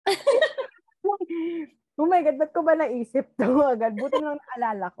Oh my God, ba't ko ba naisip to agad? Buti na lang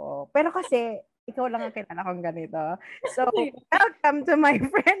naalala ko. Pero kasi, ikaw lang ang kilala kong ganito. So, welcome to my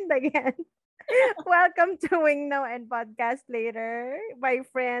friend again. Welcome to Wing Now and Podcast Later. My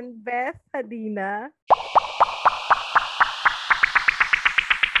friend Beth Hadina.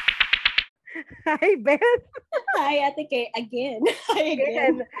 Hi, Beth. Hi, Ate Kay. Again. Hi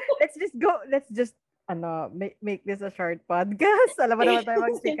again. Let's just make this a short podcast. Alam mo naman tayo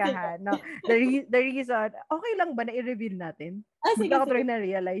magsikahan. No, the reason, okay lang ba na i-reveal natin? Sige, Bigla ko sige. tuloy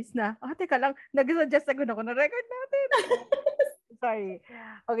na-realize na, teka lang, nag-suggest ako na record natin. Sorry.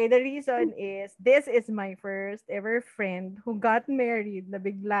 Okay, the reason is, this is my first ever friend who got married na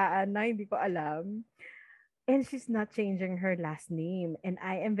biglaan na hindi ko alam. And she's not changing her last name. And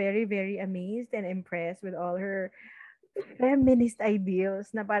I am very, very amazed and impressed with all her feminist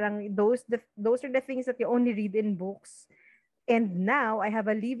ideals na parang those are the things that you only read in books. And now I have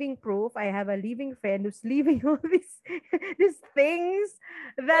a living proof. I have a living friend who's living all these things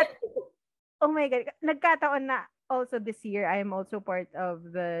that, oh my God, nagkataon na also this year I am also part of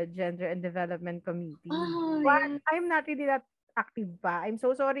the Gender and Development Committee. But Yeah. I'm not really that active pa. I'm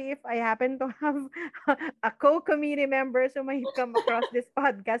so sorry if I happen to have a co-committee member who might come across this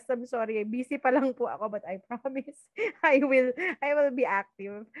podcast. I'm sorry. Busy pa lang po ako, but I promise I will be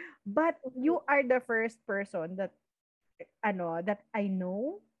active. But you are the first person that that I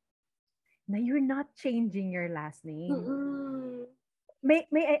know na you're not changing your last name. Mm-mm. May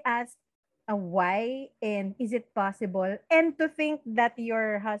I ask why, and is it possible, and to think that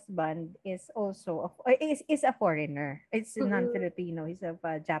your husband is also is a foreigner, it's non-Filipino, he's of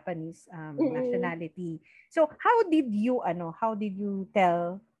Japanese nationality. So how did you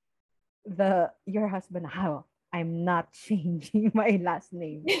tell your husband how I'm not changing my last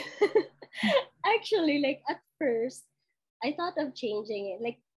name? Actually, like at first, I thought of changing it,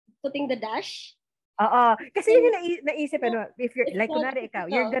 like putting the dash. Oo. Kasi yun yung naisip, if you're, It's like, not kunwari ikaw,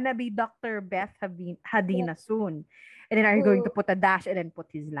 you're typical. gonna be Dr. Beth Hadina Yeah. soon. And then are you going to put a dash and then put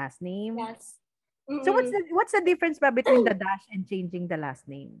his last name? Yes. So what's the difference ba between the dash and changing the last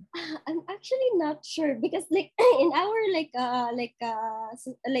name? I'm actually not sure because like in our like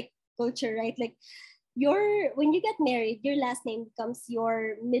culture, right? Like when you get married, your last name becomes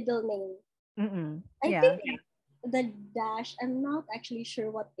your middle name. I Yeah. think the dash, I'm not actually sure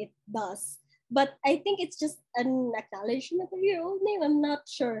what it does, but I think it's just an acknowledgement of your old name. I'm not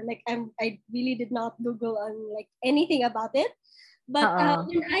sure. Like I really did not Google on like anything about it. But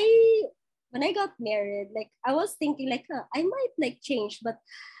when I got married, like I was thinking like I might like change, but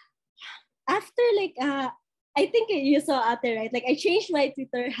after like I think you saw Ate, right? Like I changed my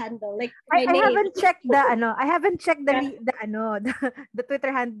Twitter handle, like my I name. haven't checked I haven't checked Yeah. the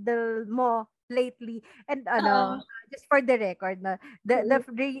Twitter handle mo lately, and Uh, just for the record, no,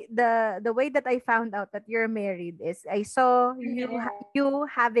 the way that I found out that you're married is I saw yeah. you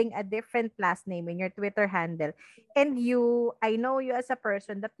having a different last name in your Twitter handle, and I know you as a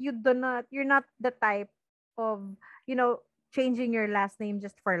person that you're not the type of changing your last name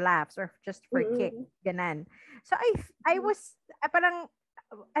just for laughs or just for kick, ganan. So I was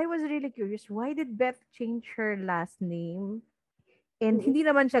really curious, why did Beth change her last name? And hindi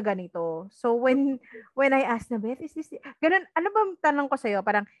naman siya ganito. So when I asked na, Beth, is this ganun, ano bang tanong ko sa'yo?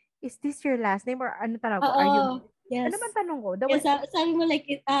 Parang, is this your last name? Or ano tanong ko? Are you, yes. ano bang tanong ko? Yes, sabi mo like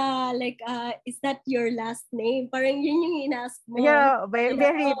is that your last name? Parang yun yung inask mo. Yeah,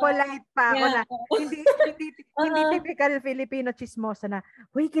 very polite pa ako na. Hindi Uh-uh. typical Filipino chismosa na,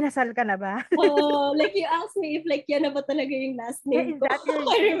 "Uy, kinasal ka na ba?" Like you asked me if like yan na ba talaga yung last Yeah, name is ko. that your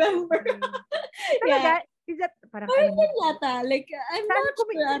I remember. Talaga? Is that parang Parang alam mo? yan yata. Like I'm Saan not ko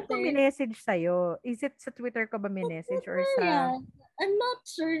sure saan ko ate. minessage sa'yo? Is it sa Twitter ko ba minessage or sa... Yeah. I'm not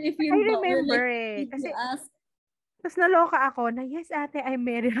sure if I yun ba or remember like eh. did you Kasi, ask? tapos naloka ako na, yes ate, I'm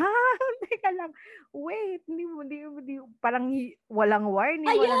married. Ha? Teka lang. Wait, hindi, parang walang warning,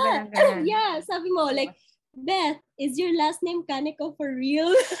 walang Yeah. ganang-ganan. Yeah, sabi mo like Beth, is your last name Kaneko for real?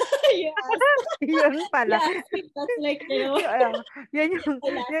 Yes. Yun pala. Yes, that's like,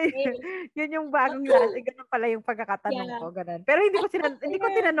 Yan yung bagong last. Ganun pala yung pagkakatanong ko. Ganun. Pero hindi ko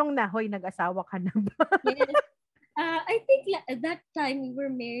tinanong na, hoy, nag-asawa ka na ba? Yes. I think at that time we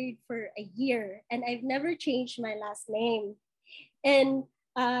were married for a year and I've never changed my last name. And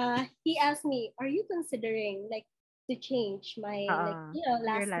he asked me, are you considering like to change my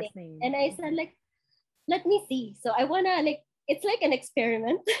last name? And I said like, let me see. So I wanna like, it's like an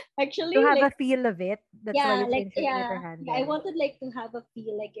experiment actually. To have like, a feel of it. That's why you changed your Twitter handle. I wanted like to have a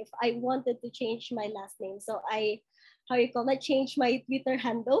feel like if I wanted to change my last name. So I how you call that, change my Twitter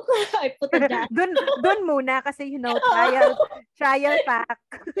handle. I put a dash. Dun muna kasi trial pack.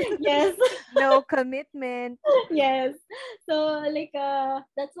 Yes. No commitment. Yes. So like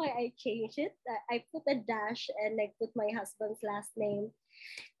that's why I changed it. I put a dash and like put my husband's last name.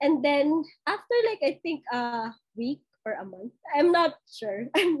 And then after like I think a week or a month, I'm not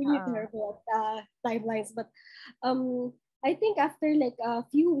sure. I'm really terrible at timelines, but I think after like a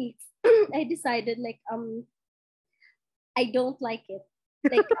few weeks, I decided like I don't like it.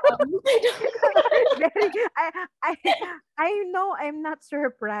 Like I I know I'm not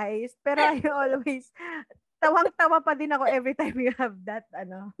surprised, pero I always tawang-tawa pa din ako every time you have that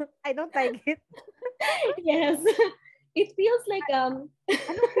I don't like it. Yes. It feels like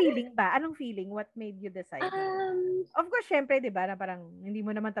Anong feeling ba? Anong feeling? What made you decide? Of course, syempre, 'di ba, na parang hindi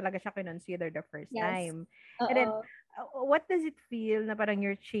mo naman talaga siya consider the first time. And then what does it feel na parang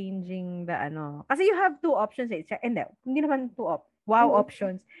you're changing the Kasi you have two options eh. Hindi naman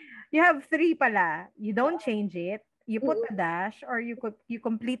options. You have three pala. You don't change it. You put a dash or you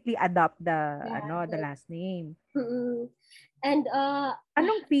completely adopt the the last name. And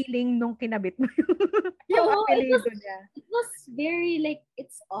anong feeling nung kinabit mo yung apelido niya? It was very like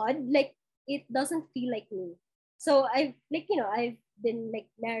it's odd. Like it doesn't feel like me. So I've been like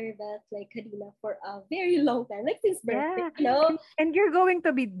Maribeth, like Karina for a very long time, like since birthday, And you're going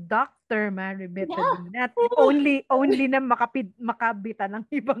to be Dr. Maribeth Kadina. Only na makabitan ng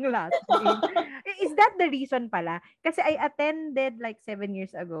ibang last name. Is that the reason pala? Kasi I attended like 7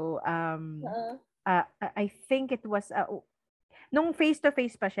 years ago. I think it was nung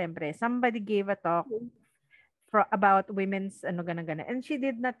face-to-face pa syempre, somebody gave a talk about women's gana. And she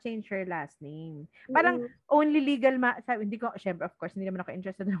did not change her last name. Parang only legal hindi ko, syempre, of course, hindi naman ako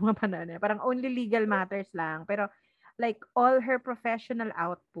interested ng mga panahon. Parang only legal matters lang. Pero like all her professional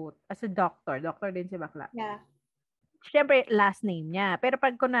output as a doctor din si bakla. Yeah. Syempre, last name niya. Pero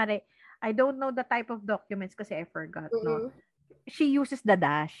pag kunwari, I don't know the type of documents kasi I forgot, no? She uses the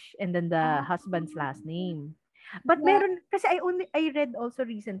dash and then the husband's last name. But meron, kasi I read also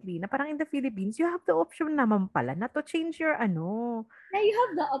recently na parang in the Philippines, you have the option naman pala na to change your Yeah, you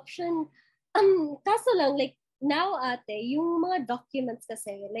have the option. Kaso lang, like, now ate, yung mga documents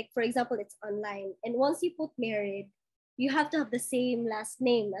kasi, like, for example, it's online. And once you put married, you have to have the same last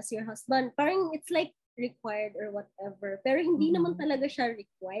name as your husband. Parang it's like required or whatever. Pero hindi naman talaga siya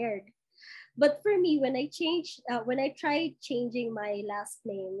required. But for me, when I tried changing my last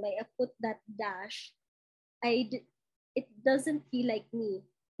name, like I put that dash, it doesn't feel like me.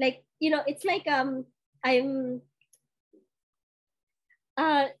 Like, it's like I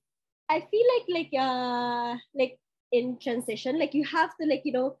feel like in transition, like you have to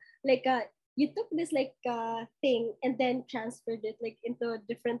you took this thing and then transferred it like into a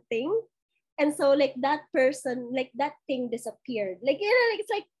different thing. And so like that person, like that thing disappeared. Like, it's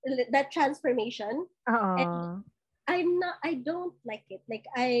like that transformation. And I don't like it. Like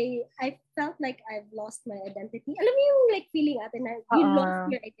I felt like I've lost my identity. Alam mo yung like feeling natin na you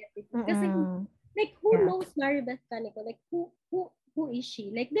lost your identity. Kasi like who knows Maribeth Canico? Like who is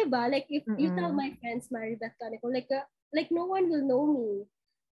she? Like, diba? Like if you tell my friends Maribeth Canico, like no one will know me.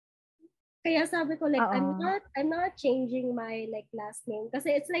 Kaya sabi ko like I'm not changing my like last name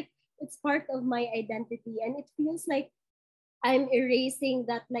kasi it's like it's part of my identity and it feels like I'm erasing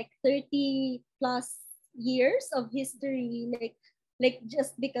that like 30 plus years of history like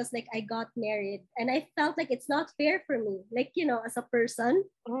just because like I got married and I felt like it's not fair for me like as a person.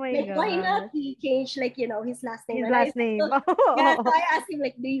 Oh my like God. Why not he change like his last name? His last name. So I asked him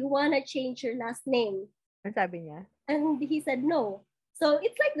like, do you want to change your last name? Ano sabi niya? And he said no. So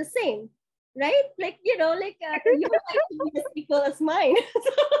it's like the same, right? Like your life is as equal as mine.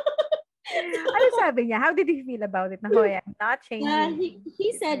 Ano sabi niya? How did he feel about it? Na, I'm not changing.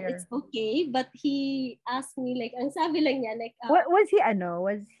 He said it's okay, but he asked me like, ang sabi lang niya like, was he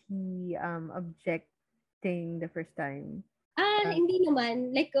objecting the first time? Hindi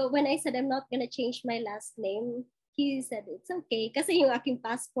naman. Like when I said I'm not gonna change my last name, he said it's okay. Kasi yung aking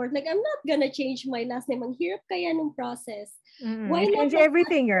passport, like I'm not gonna change my last name. Ang hirap kaya nung process. Why not change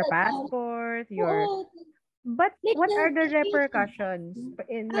everything? Your passport, But like, what are the repercussions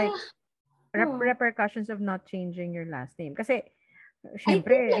in like repercussions of not changing your last name? Kasi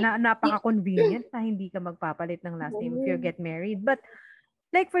syempre napaka-convenient na hindi ka magpapalit ng last name if you get married. But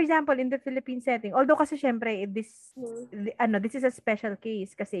like for example in the Philippine setting, although kasi syempre this is a special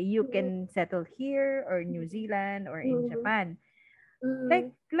case kasi you can settle here or New Zealand or in Japan.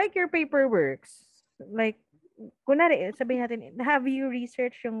 Like your paperwork, like kunwari sabihin natin, have you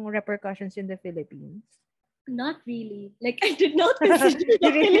researched yung repercussions in the Philippines? Not really. Like I did not consider the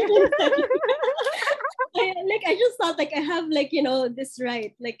Philippines. like I just thought like I have like this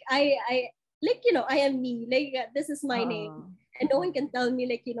right. Like I like I am me. Like this is my name. Oo. And no one can tell me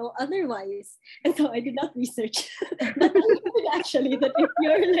like otherwise. And so I did not research. But I heard actually that if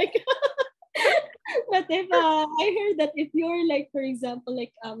you're like but if I heard that if you're like, for example,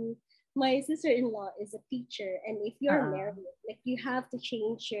 like my sister-in-law is a teacher, and if you're Oo. married, like you have to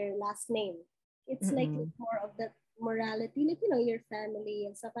change your last name. It's like Mm-mm. more of that morality, like your family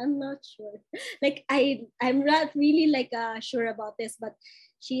and stuff. I'm not sure. Like I'm not really like sure about this, but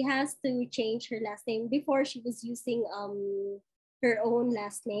she has to change her last name. Before she was using her own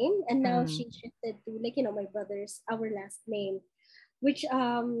last name, and now Mm. she shifted to like my brother's our last name, which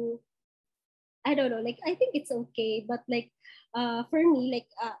I don't know. Like I think it's okay, but like for me, like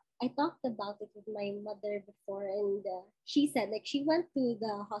I talked about it with my mother before, and she said like she went to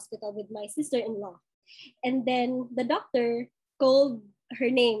the hospital with my sister-in-law, and then the doctor called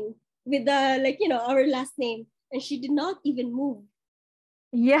her name with the like our last name, and she did not even move.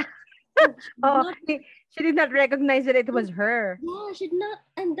 Yeah. No, she did Oh, not. she did not recognize that it was her. Yeah, she did not,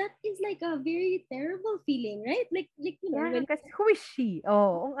 and that is like a very terrible feeling, right? Like Yeah, when because who is she?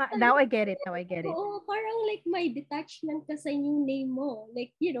 Oh, now I get it. Now I get it. oo, parang like may detachment ka sa new name mo.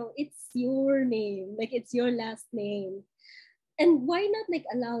 Like, it's your name. Like, it's your last name. And why not like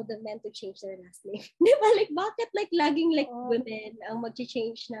allow the men to change their last name? Di ba? Like, bakit like laging like Oo. women ang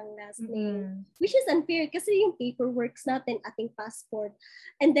mag-change ng last name? Mm-mm. Which is unfair kasi yung paperworks natin, ating passport.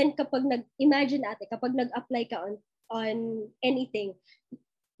 And then kapag imagine ate, kapag nag-apply ka on anything,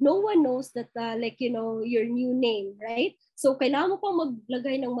 no one knows that like your new name, right? So kailangan mo pang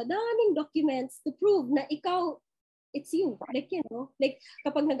maglagay ng madaming documents to prove na ikaw it's you. Like like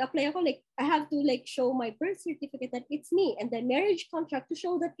kapag nag-apply ako, like I have to like show my birth certificate that it's me, and then marriage contract to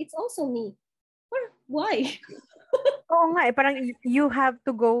show that it's also me. Or why? Oo nga eh, parang you have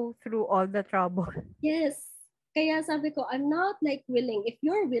to go through all the trouble. Yes. Kaya sabi ko, I'm not like willing. If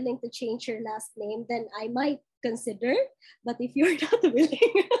you're willing to change your last name, then I might consider. But if you're not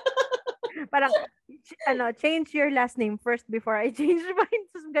willing, Parang, change your last name first before I change mine.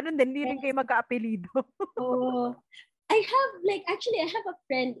 So, ganun din, hindi rin kayo magka-apelido. oh, I have like actually I have a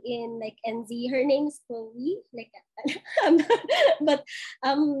friend in like NZ. Her name is Chloe. Like, but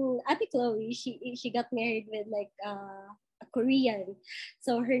Ate Chloe, she got married with like a Korean,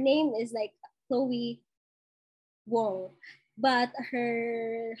 so her name is like Chloe Wong, but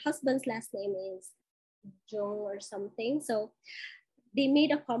her husband's last name is Jung or something. So they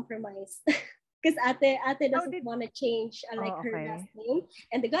made a compromise. Because ate How doesn't did, want to change like oh, her last okay. name,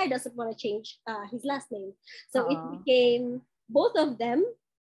 and the guy doesn't want to change his last name. So it Oo. became both of them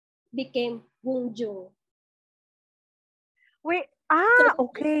became Wong Jung. Wait, So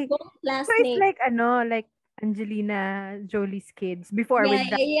okay. both So last it's name. like, like Angelina Jolie's kids before Yeah, with yeah,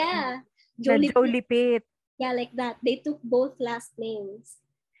 that, yeah. na Jolie. Jolie Pitt. Yeah, like that. They took both last names.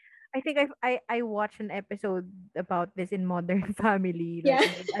 I think I watched an episode about this in Modern Family. Yeah.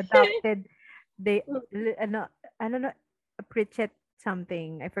 Like they adopted, they I don't know, Pritchett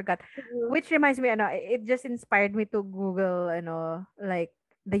something. I forgot. Which reminds me, it just inspired me to Google, like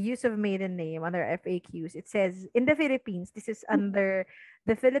the use of maiden name under FAQs. It says in the Philippines, this is under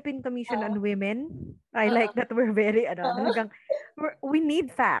the Philippine Commission uh, on Women. I like uh, that we're very, uh, talagang, we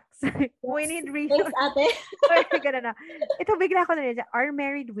need facts. We yes. need Thanks, research. ate. Ganun na. Ito, bigla ko na rin. Are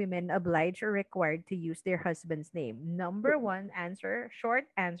married women obliged or required to use their husband's name? Number one answer, short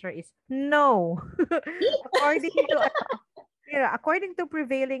answer is no. according to, according to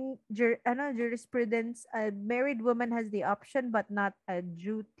prevailing jurisprudence, a married woman has the option but not a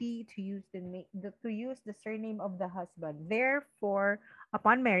duty to use to use the surname of the husband. Therefore,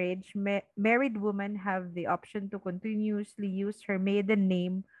 upon marriage, married women have the option to continuously use her maiden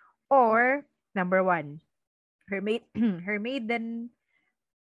name or number one, her maid her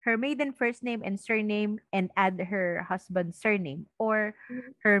maiden first name and surname and add her husband's surname, or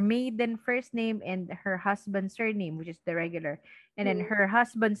her maiden first name and her husband's surname, which is the regular, and then her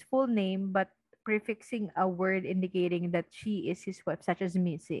husband's full name but prefixing a word indicating that she is his wife, such as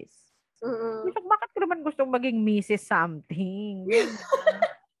Mrs. Mm-mm. Gusto, bakit ko naman gustong maging Mrs. something? Yun na.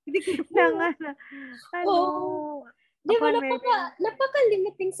 Hindi kailangan na, ano, Oh, di ba upon marriage.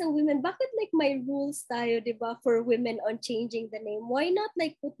 napaka-limiting sa women. Bakit like may rules tayo, di ba, for women on changing the name? Why not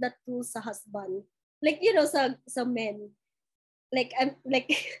like put that rule sa husband? Like, sa men. Like, I'm like,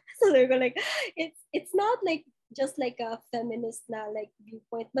 so they're like, it's not like just like a feminist na like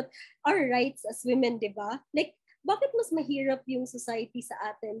viewpoint, but our rights as women, di ba? Like, bakit mas mahirap yung society sa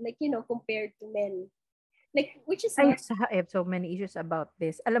atin, like, compared to men? Like, which is not. I have so many issues about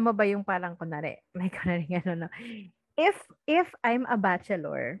this. Alam mo ba yung parang kunwari, may kunwari ano, no? If I'm a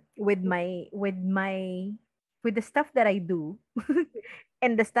bachelor with my with the stuff that I do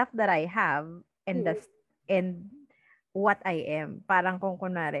and the stuff that I have and Mm. and what I am. Parang kung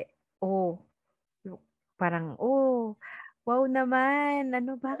kunwari, oh, parang, oh, wow naman,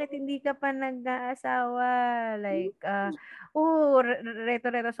 ano, bakit hindi ka pa nag-aasawa? Like, oh,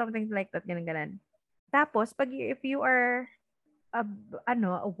 reto-reto, something like that, ganun, ganun. Tapos, if you are, a,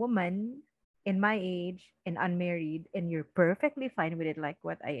 a woman in my age and unmarried and you're perfectly fine with it like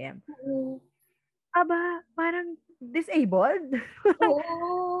what I am, Mm. aba, parang disabled?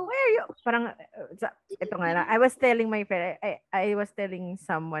 Oo. Why are you, parang, ito nga na, I was telling my friend, I was telling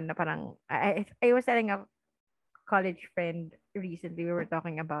someone na parang, I was telling a college friend recently, we were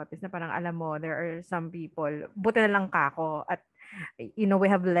talking about this, na parang alam mo, there are some people, buti na lang kako, at we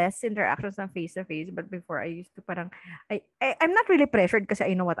have less interactions na face to face, but before I used to parang, I'm not really pressured kasi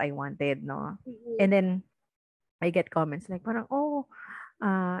I know what I wanted, no? Mm. And then, I get comments like parang, oh,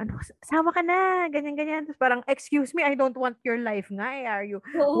 ano, asawa ka na, ganyan, ganyan. Tapos parang, excuse me, I don't want your life nga. Why are you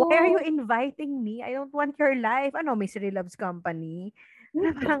Oo. inviting me? I don't want your life. Ano, Misery Loves Company? Ano,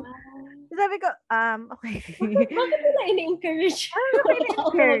 Diba? parang, sabi ko, okay. Bakit nila ini-encourage Ano yung ko tao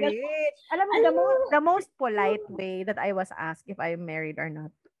mag encourage? Alam mo, alam mo, the most polite way that I was asked if I'm married or not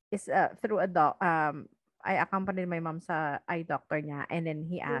is through a I accompanied my mom sa eye doctor niya, and then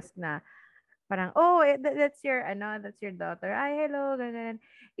he asked na, parang, oh, that's your daughter. Ay, hello, ganyan.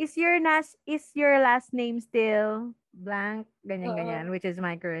 Is your last name still blank? Ganyan, oo, ganyan, which is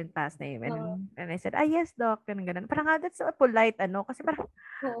my current last name. oo, And I said, yes, doc, ganyan, ganyan. Parang, that's a polite, kasi parang,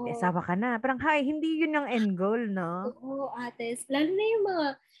 may oo, asawa ka na. Parang, hi, hindi yun ang end goal, no? oo, ates. Lalo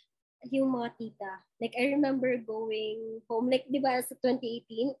na yung mga tita. Like, I remember going home, like, di ba, sa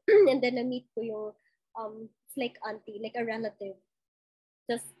 2018, and then na-meet ko yung, it's like auntie, like a relative.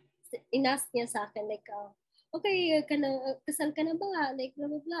 Tapos, inask niya sa akin, like, okay, kasal ka na ba? Like,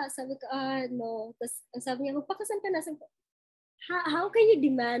 blah, blah, blah. Sabi ko, no. Tapos, sabi niya, magpakasal ka na. Sabi ko, how can you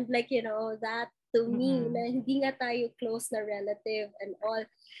demand, like, that to me, Mm-mm. na hindi nga tayo close na relative and all.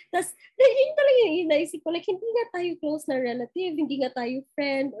 Tapos, yun talaga yung naisip ko, like, hindi nga tayo close na relative, hindi nga tayo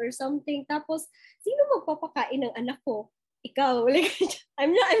friend or something. Tapos, sino magpapakain ng anak ko? Ikaw. Like,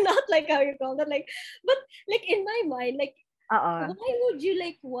 I'm not like how you call that. Like, but, like, in my mind, like, Oo. why would you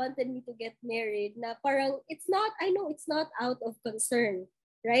like wanted me to get married na parang I know it's not out of concern,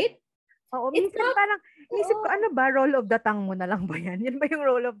 right? Oo, It's minsan not, parang inisip ko, oo, ano ba, roll of the tongue mo na lang ba yan? Yan ba yung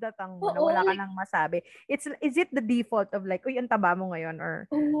roll of the tongue mo na oo, wala ka like, nang masabi? Is it the default of like, uy, ang taba mo ngayon, or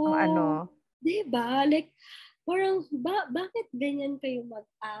ang oo, ano? diba? Like, parang, bakit ganyan kayo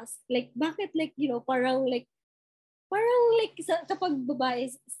mag-ask? Like, bakit like, parang like kapag babae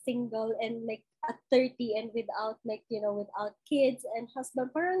is single and like at 30 and without like, without kids and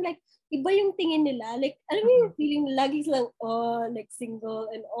husband, parang like iba yung tingin nila. Like, alam mo Mm-mm. yung feeling lagi silang, like single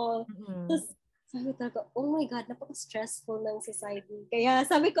and all. Mm-mm. Tapos, sabi ko talaga, oh my God, napaka-stressful ng society. Kaya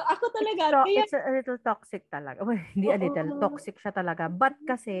sabi ko, ako talaga, kaya, It's a little toxic talaga. Well, hindi a little, oo, toxic siya talaga. But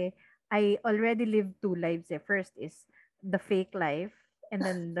kasi, I already lived two lives eh. First is the fake life, and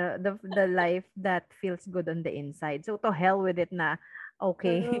then the life that feels good on the inside. So to hell with it na,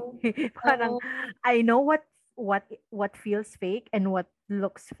 okay. Parang, oo, I know what feels fake and what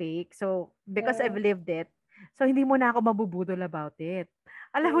looks fake. So because I've oo, lived it, so hindi mo na ako mabubudol about it.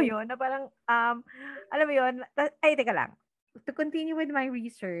 Alam mo oo. yon na parang, alam mo yon, ay, teka lang, to continue with my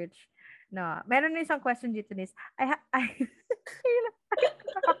research, no, meron na isang question dito, Nis.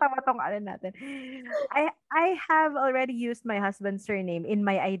 Nakakatawa tong ano natin. I have already used my husband's surname in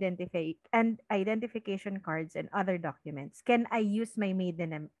my identification cards and other documents. Can I use my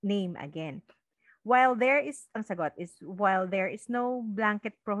maiden name again? While there is no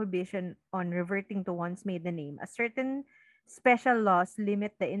blanket prohibition on reverting to one's maiden name, a certain special laws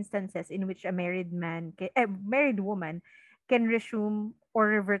limit the instances in which a married woman can resume or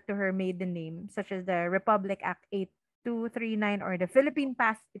revert to her maiden name, such as the Republic Act 8239 or the Philippine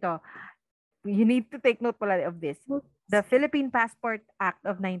Pass. Ito, you need to take note pala of this. The Philippine Passport Act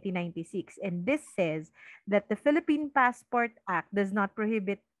of 1996, and this says that the Philippine Passport Act does not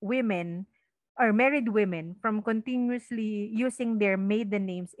prohibit women or married women from continuously using their maiden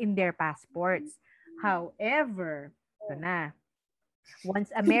names in their passports. However, ito na, once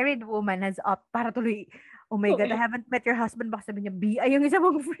a married woman has para tuloy, oh my God, I haven't met your husband, baka sabi niya, BI yung isa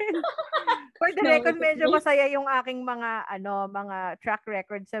mong friend. For the No, record, medyo masaya yung aking mga track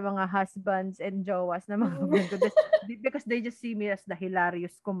record sa mga husbands and jowas na mga friend ko. Because they just see me as the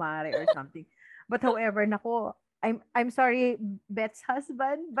hilarious kumare or something. But however, nako, I'm sorry, Bet's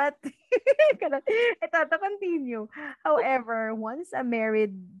husband, but ito, to continue. However, once a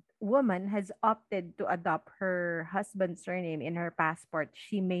married woman has opted to adopt her husband's surname in her passport,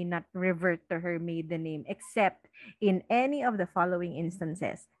 she may not revert to her maiden name except in any of the following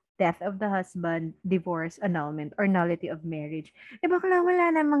instances: death of the husband, divorce, annulment, or nullity of marriage. Eh, bakla wala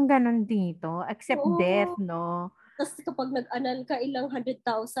namang ganun dito, except death, Oo. no? Tapos kapag nag-anal ka, ilang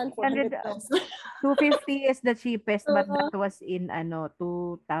 100,000, 100, 400,000. 250 is the cheapest, but Oo. that was in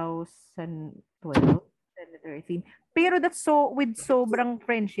 2012, 2013. Pero that's so with sobrang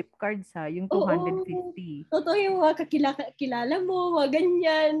friendship cards yung Oo. 250. Totoo yung mga kilala mo, mga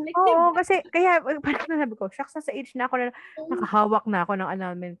ganyan. Like, Oo, diba? kasi kaya parang sabi ko, shucks, sa age na ako na nakahawak na ako ng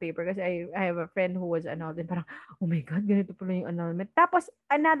annulment paper kasi I have a friend who was annulled and parang, oh my God, ganito pala yung annulment. Tapos,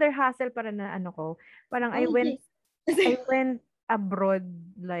 another hassle para na ko, parang Oh, yes. I went abroad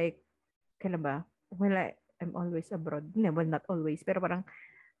like, kailan ba? Well, I'm always abroad. Well, not always, pero parang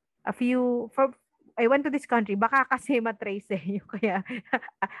I went to this country, baka kasi matrace yung kaya,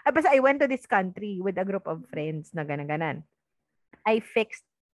 basta I went to this country with a group of friends na ganan-ganan. I fixed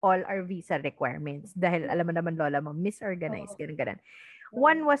all our visa requirements dahil alam mo naman lola mo, misorganized, ganan-ganan.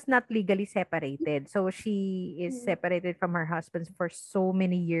 One was not legally separated. So she is separated from her husband for so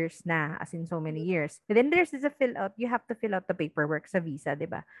many years na, as in so many years. And then there's this a fill out, you have to fill out the paperwork sa visa, 'di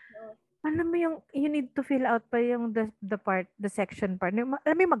ba? Alam mo yung you need to fill out pa yung the section part. Alam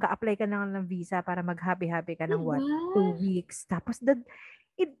mo mag-a-apply ka na ng visa para mag-happy-happy ka ng what? 2 weeks. Tapos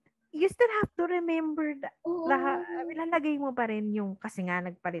it, you still have to remember ilalagay mo pa rin yung kasi nga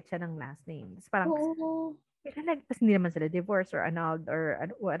nagpalit siya ng last name. Tapos parang tapos hindi naman sila divorced or annulled or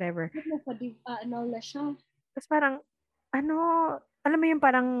whatever. Annul na siya. Tapos parang alam mo yung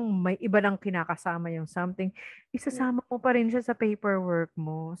parang may iba lang kinakasama yung something, isasama mo pa rin siya sa paperwork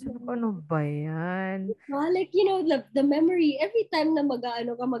mo. Sabi ko, ano ba yan? Like, the memory, every time na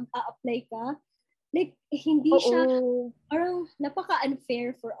mag-a-apply ka, like, hindi siya, parang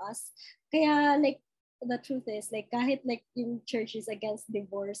napaka-unfair for us. Kaya, like, the truth is, like, kahit, like, yung church is against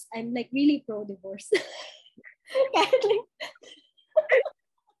divorce, I'm, like, really pro-divorce. Kahit, like,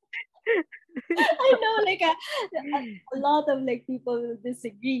 I know, like, a lot of, like, people will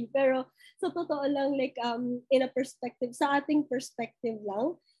disagree. Pero, sa totoo lang, like, in a perspective, sa ating perspective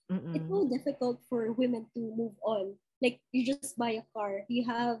lang, it's so difficult for women to move on. Like, you just buy a car, you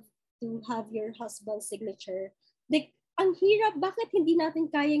have to have your husband's signature. Like, ang hirap, bakit hindi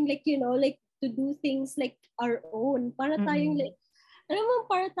natin kayang, like, like, to do things, like, our own? Para tayong, like, alam mo,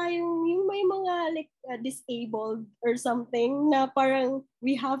 para tayong, yung may mga, like, disabled or something, na parang,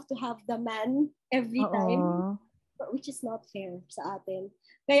 we have to have the man every time, which is not fair sa atin.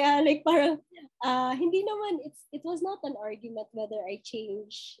 Kaya, like, parang, hindi naman, it was not an argument whether I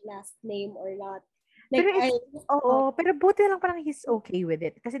change last name or not. Like, pero buti lang parang he's okay with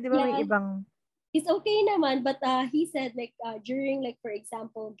it. Kasi di ba may ibang... He's okay naman, but he said, like, during, like, for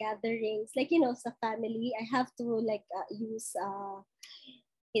example, gatherings, like, sa family, I have to, like, use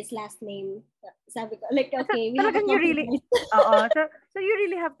his last name. Sabi ko, like, okay, we have a compromise. So you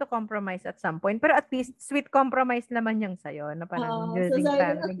really have to compromise at some point. Pero at least, sweet compromise naman yung sa'yo. Na parang during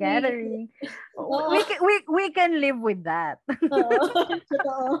family gathering. We can live with that.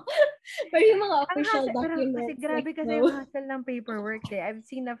 Totoo. Pero yung mga official documents. Kasi grabe like, kasi yung hassle ng paperwork. I've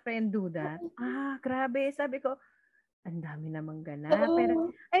seen a friend do that. Grabe. Sabi ko, ang dami namang ganap.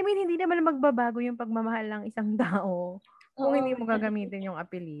 Pero, I mean, hindi naman magbabago yung pagmamahal ng isang tao kung hindi mo gagamitin yung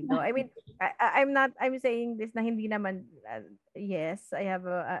apelido. I mean, I'm saying this na hindi naman, yes, I have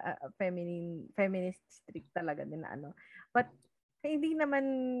a feminist streak talaga din na But, hindi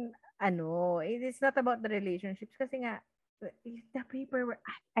naman, it's not about the relationships kasi nga, the paperwork,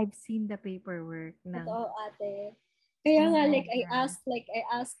 I've seen the paperwork na. Totoo, ate. Kaya nga, like, I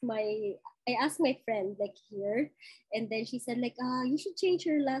asked my friend, like, here, and then she said, like, you should change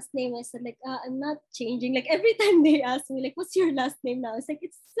your last name. I said, like, I'm not changing. Like, every time they ask me, like, what's your last name now? It's like,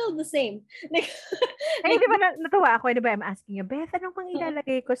 it's still the same. Like, di ba natuwa ako, di ba, I'm asking you, Beth, anong pang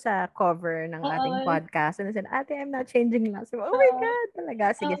ilalagay ko sa cover ng ating podcast? And I said, ate, I'm not changing last name. Oh my God,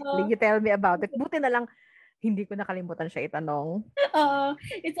 talaga. Sige, you tell me about it. Buti na lang, hindi ko nakalimutan siya itanong.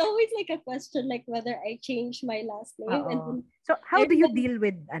 It's always like a question, like whether I change my last name. And then, so how do you deal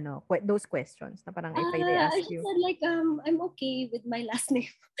with those questions? Na parang if they ask you. I said, like, I'm okay with my last name.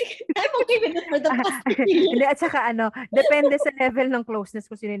 I'm okay with it for the past 3 years. Hindi, at saka depende sa level ng closeness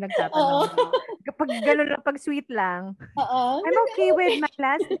kung sino yung nagtatanong. Kapag gano'n lang, pag sweet lang, I'm okay with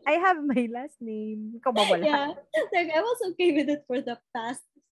my I have my last name. Ikaw ba wala? Yeah, like, I was okay with it for the past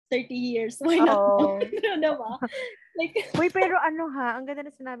 30 years. Why not? Diba? Like, uy, pero ang ganda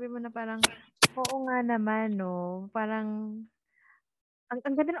na sinabi mo na parang, oo nga naman, no? Parang,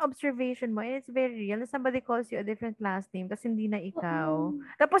 ang ganda ng observation mo, and it's very real na somebody calls you a different last name tapos hindi na ikaw. Oo.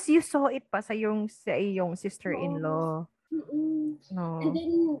 Tapos you saw it pa sa iyong Oo. sister-in-law. Mm. And No.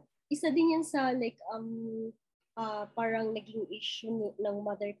 then, isa din yan sa like, parang naging issue ng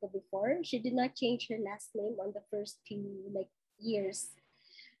mother ko before. She did not change her last name on the first few like years.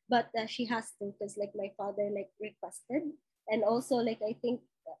 But she has to because like my father like requested. And also like I think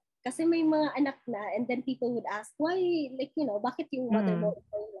kasi may mga anak na and then people would ask why like bakit yung mother mo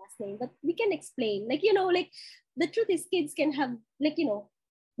ito yung last name, but we can explain like like the truth is kids can have like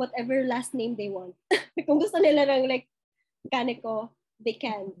whatever last name they want. Kung gusto nila ng like Kaneko, they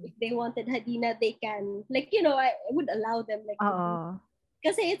can. If they wanted Hadina, they can. Like I would allow them like to do, Oo.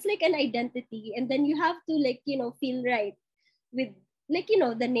 kasi it's like an identity and then you have to like feel right with like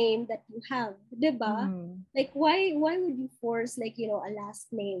the name that you have, 'di ba? Like why would you force like a last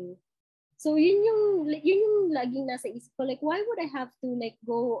name? So yun yung laging nasa isip ko, like why would I have to like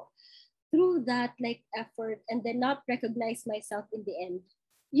go through that like effort and then not recognize myself in the end?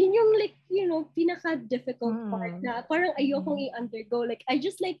 Yun yung like pinaka difficult part na parang ayokong i-undergo. Like I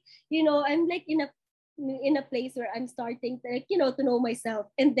just like I'm like in a place where I'm starting to like to know myself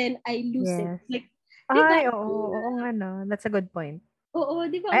and then I lose it. Yes. Like, di ba? Ay, oo nga no. That's a good point. Oo,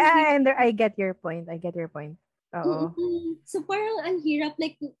 di ba? Ang hirap. I get your point. I get your point. Oo. So parang ang hirap,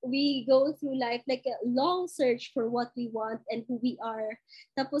 like we go through life like a long search for what we want and who we are.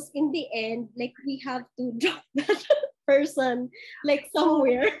 Tapos in the end, like we have to drop that person like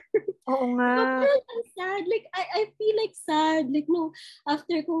somewhere. Oo nga. So parang ang sad. Like I feel like sad. Like no,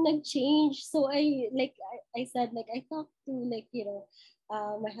 after kung nag-change. So I said like I talked to like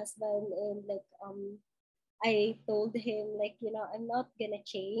my husband and like I told him like I'm not gonna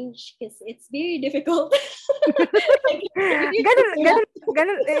change because it's very difficult. Like,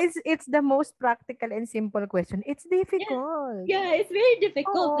 ganun, it's the most practical and simple question. It's difficult. yeah, it's very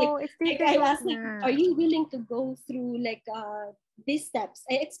difficult. Oo, it's Like I difficult asked like, nga. are you willing to go through like these steps?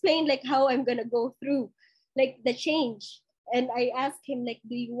 I explained like how I'm gonna go through like the change, and I asked him like,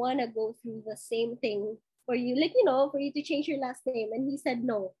 do you wanna go through the same thing for you, like for you to change your last name? And he said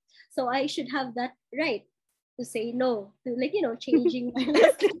no. So I should have that right to say no to like changing my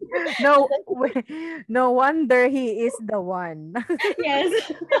last name. No, no wonder he is the one. Yes.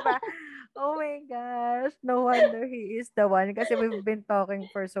 Diba? Oh my gosh. No wonder he is the one. Kasi we've been talking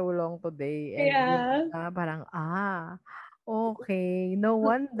for so long today. And yun Yeah. parang, okay. No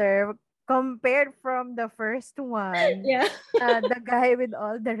wonder. Compared from the first one, Yeah. the guy with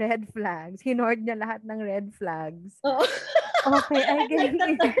all the red flags, hinord niya lahat ng red flags. Oh. Okay, I I get like that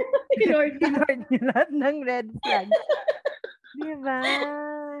it. term. Hinord na. Hinord niya lahat ng red flags. Diba?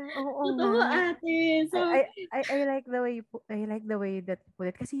 Oo nga. Totoo, ate. So, I like the way I like the way that you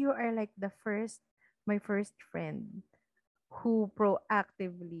put it. Kasi you are like my first friend who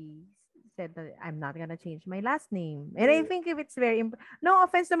proactively said that I'm not gonna change my last name. And I think if it's very no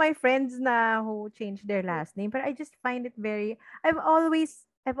offense to my friends na who changed their last name, but I just find it very I've always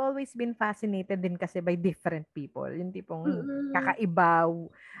been fascinated din kasi by different people. Yung tipong kakaiba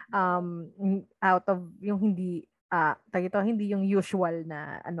out of yung hindi hindi yung usual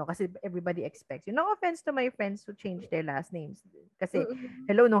na kasi everybody expects. No offense to my friends who changed their last names. Kasi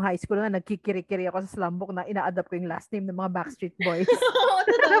hello, nung high school nga nagkikiri-kiri ako sa slumbook na ina-adapt ko yung last name ng mga Backstreet Boys.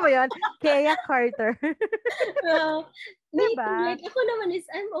 Ano ba yun? Kea Carter. Me Diba? too. Like, ako naman is,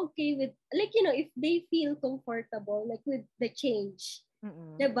 I'm okay with, like, if they feel comfortable, like, with the change.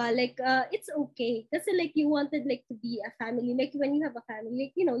 Diba? Like, it's okay. Kasi, like, you wanted, like, to be a family. Like, when you have a family,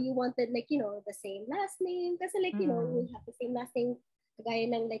 like, you wanted, like, the same last name. Kasi, like, you have the same last name. Kagaya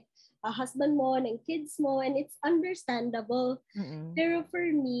ng, like, husband mo, ng kids mo. And it's understandable. Pero for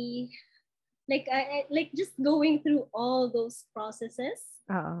me, like, I like, just going through all those processes,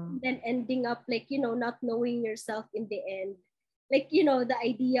 then ending up like not knowing yourself in the end, like the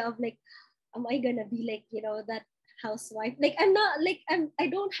idea of like, am I gonna be like that housewife? Like I'm not like I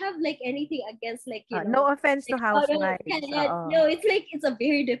don't have like anything against like no offense to like, housewives. no, it's like it's a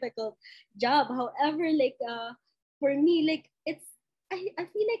very difficult job. However, like for me, like it's I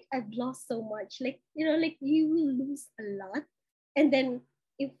feel like I've lost so much. Like like you will lose a lot, and then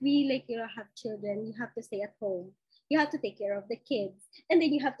if we like have children, you have to stay at home. You have to take care of the kids, and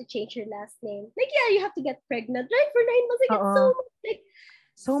then you have to change your last name. Like, yeah, you have to get pregnant, right? For 9 months, like, it's so much, like,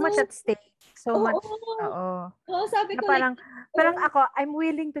 so much at stake. So much, sabi ko, parang, like, parang ako, I'm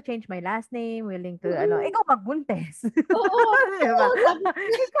willing to change my last name, willing to, ikaw magbuntes. Diba?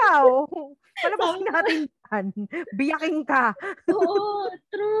 Ikaw, palabasin natin yan. Biyaking ka.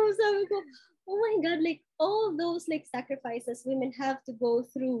 True. Sabi ko, oh my God, like, all those, like, sacrifices women have to go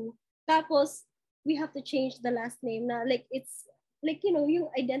through. Tapos, we have to change the last name na, like, it's like, you know, yung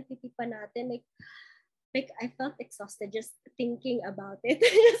identity pa natin, like I felt exhausted just thinking about it.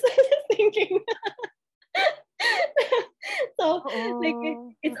 Just thinking. So like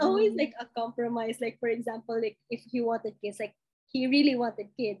Oo. it's always like a compromise. Like for example, like if he wanted kids, like he really wanted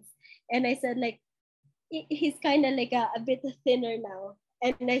kids, and I said like he's kind of like a bit thinner now.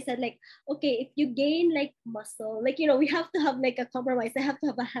 And I said like, okay, if you gain like muscle, like, you know, we have to have like a compromise. I have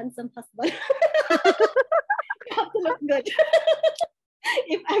to have a handsome husband. You have to look good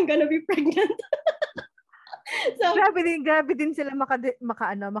if I'm gonna be pregnant. So Grabe din sila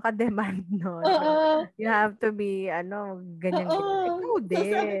maka-demand nun. So, you have to be, ganyan. Ikaw so sabi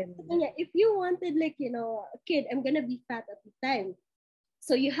din. ko niya, if you wanted like, you know, a kid, I'm gonna be fat at the time.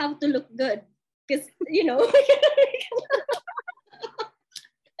 So you have to look good. Because, you know,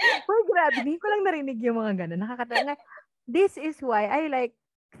 Uy, grabe. Hindi ko lang narinig yung mga gano'n. Nakakatawa. This is why I like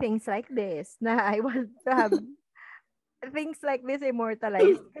things like this. Na I want to have things like this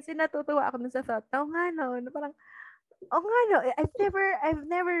immortalized. Kasi natutuwa ako dun sa thought. Na parang, I've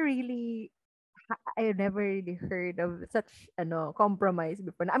never really heard of such, compromise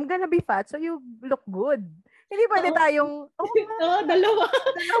before. Na, I'm gonna be fat, so you look good. Hindi pwede tayong, dalawa.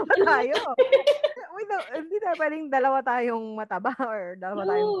 dalawa tayo. Hindi na pwedeng dalawa tayong mataba or dalawa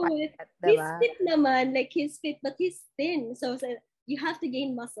tayong payat, He's diba? fit naman, like he's fit, but he's thin. So you have to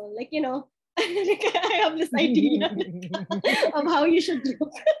gain muscle. Like, you know, like, I have this idea of how you should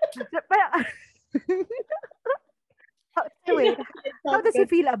look. Wait, how does he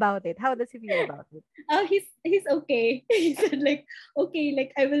feel about it? How does he feel about it? He's okay. He said like, okay,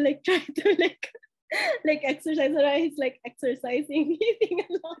 like I will like try to like exercise. Or he's like exercising, eating a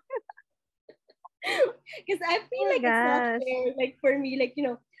lot. Because I feel like it's not fair. Like for me, like, you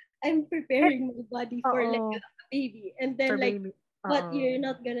know, I'm preparing my body for like a baby, and then like, but you're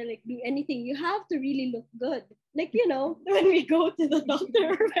not gonna like do anything. You have to really look good. Like, you know, when we go to the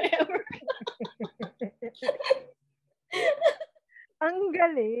doctor or whatever. Ang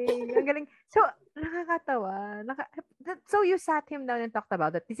galing. Ang galing. So, nakakatawa. So, you sat him down and talked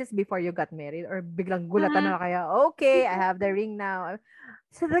about it. This is before you got married or biglang gulatan na kaya, okay, I have the ring now.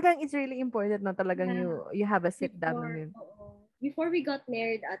 So, talagang it's really important na talagang you have a sit down on him. Before we got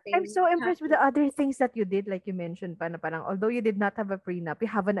married, ate, I'm so impressed with the other things that you did, like you mentioned pa na parang, although you did not have a prenup, you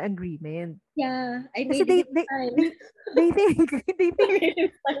have an agreement. Yeah, I Kasi made they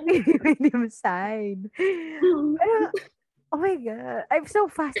made him sign. Pero, oh my God. I'm so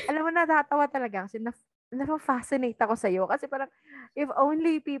fast. Alam mo, natatawa talaga kasi na-fascinate ako sa'yo. Kasi parang, if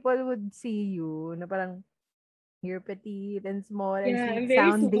only people would see you, na parang, you're petite and small and sweet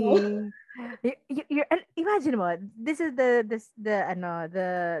sounding. You're, imagine mo, this is the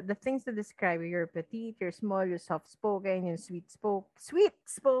things to describe you. You're petite, you're small, you're soft spoken, you're sweet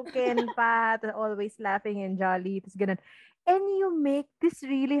spoken pa, always laughing and jolly, tas ganun. And you make these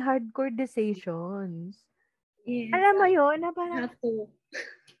really hardcore decisions. Yes, Alam mo yun, na parang, have to.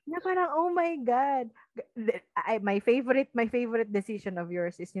 na parang, oh my God. My favorite decision of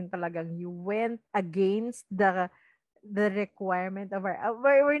yours is yung talagang you went against the requirement of our,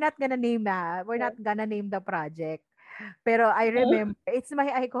 we're not gonna name the project. Pero I remember, it's my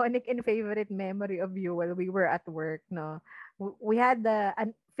iconic and favorite memory of you while we were at work, no? We had the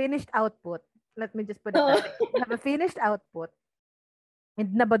finished output. Let me just put it that way. We have a finished output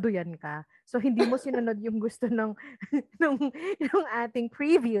and nabaduyan ka. So, hindi mo sinunod yung gusto ng ating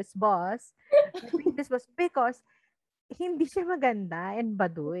previous boss. Because hindi siya maganda and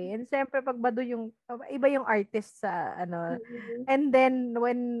baduy. And siyempre, pag baduy iba yung artist sa, And then,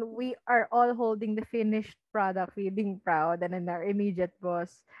 when we are all holding the finished product, feeling proud, and then our immediate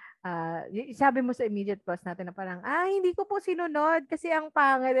boss, sabi mo sa immediate boss natin na parang, hindi ko po sinunod kasi ang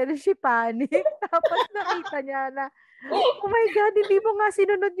pangit. And she panic. Tapos nakita niya na, oh my God, hindi mo nga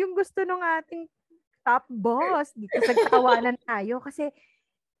sinunod yung gusto ng ating top boss. Dito nagtawanan tayo kasi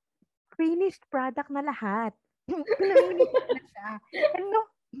finished product na lahat. Pinamili na siya.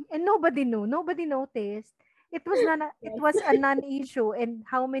 And nobody knew. Nobody noticed. It was a non-issue and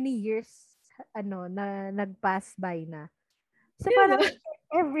how many years na nag-pass by na. So parang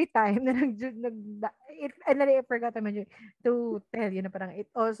every time na I forgot to tell you na parang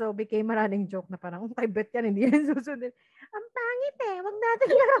it also became a running joke na parang, I bet yan, hindi yan susunod. Ang pangit wag natin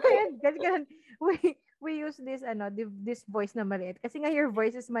gawin. Kasi ganun, we use this, this voice na maliit. Kasi nga your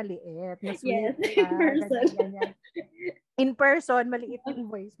voice is maliit. Na sweet. Yes, in person. Ganyan. In person, maliit yung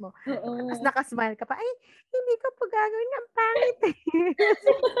voice mo. Tapos nakasmile ka pa, ay, hindi ko po gagawin ng pangit.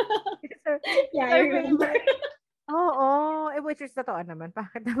 Yeah, I remember. Oo, which is totoo naman.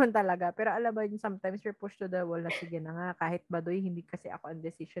 Bakit naman talaga? Pero alam mo yun, sometimes you're pushed to the wall na sige na nga, kahit baduy, hindi kasi ako ang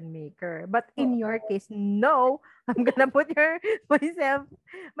decision maker. But in your case, no, I'm gonna put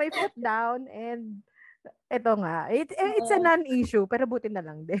my foot down and eto nga, it's a Oo. non-issue, pero buti na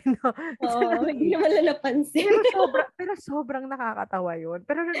lang din. No? It's a Oo, hindi non-issue. naman lang napansin. Pero sobrang nakakatawa yun.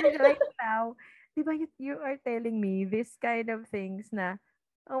 Pero right now, di ba you are telling me this kind of things na,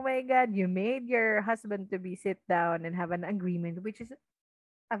 oh my God, you made your husband to be sit down and have an agreement, which is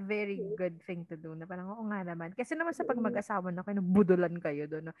a very good thing to do. Na parang, oo nga naman. Kasi naman sa pag mag-asawa na kayo, budulan kayo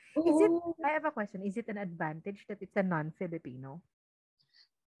doon. No? Oo. I have a question, is it an advantage that it's a non-Filipino?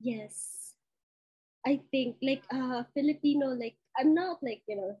 Yes. I think like Filipino, like I'm not like,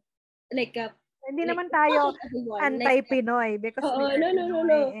 like Hindi like naman it's not tayo like everyone. Like anti-Pinoy because we are no, no, no,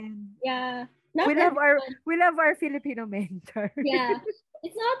 no. Pinoy and Yeah. Not everyone. we love our Filipino mentor. Yeah.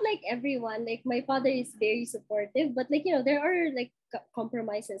 It's not like everyone. Like my father is very supportive, but like, there are like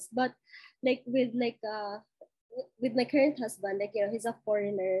compromises. But like with my current husband, like, he's a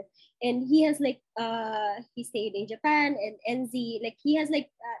foreigner and he has like he stayed in Japan and NZ, like he has like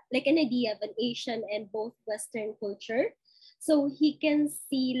an idea of an Asian and both Western culture. So he can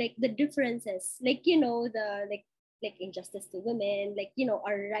see like the differences, like, the like injustice to women, like,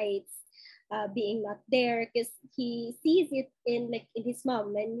 our rights being not there, because he sees it in his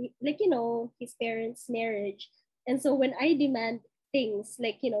mom and like, his parents' marriage. And so when I demand things,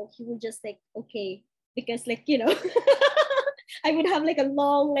 like, he will just like, okay, because like, I would have like a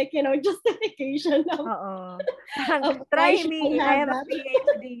long, like, justification Oo. Parang, of why try should me, I I have have a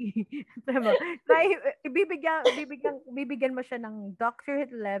that. PhD. Tama. Try, bibigyan mo siya ng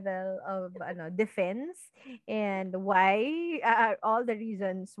doctorate level of defense and why, all the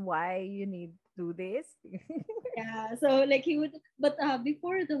reasons why you need to do this. Yeah, so like he would, but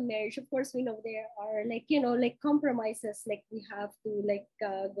before the marriage, of course, we know there are like, like compromises, like we have to like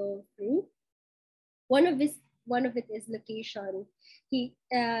go through. one of his one of it is location. He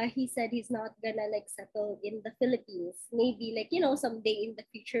said he's not gonna like settle in the Philippines, maybe like, someday in the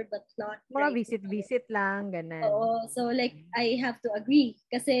future, but not Mga right now. visit-visit lang, ganun. Oo, so like I have to agree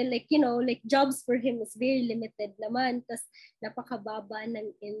kasi like, like jobs for him is very limited naman, kasi napakababa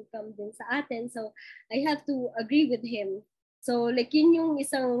ng income din sa atin, so I have to agree with him. So like yun yung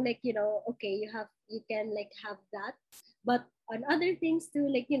isang like, okay, you can like have that, but on other things too,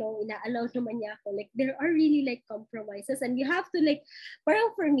 like, ina-allow naman niya ako, like there are really like compromises and you have to like,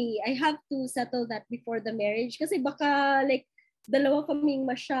 parang for me, I have to settle that before the marriage kasi baka like dalawa kaming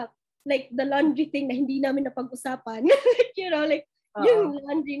ma-shock, like the laundry thing na hindi namin napag-usapan. Like, like yung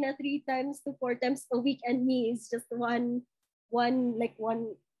laundry na 3 times to 4 times a week and me is just one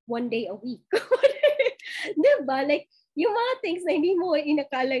day a week. Diba? Like, yung mga things na hindi mo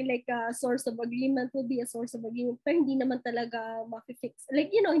inakalang like a source of agreement will be a source of agreement, pero hindi naman talaga ma-fix. Like,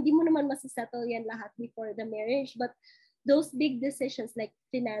 hindi mo naman masisettle yan lahat before the marriage. But those big decisions like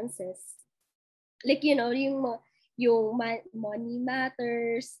finances, like, yung money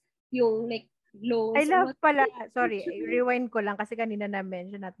matters, yung like I loans or love what. pala, sorry, rewind ko lang kasi kanina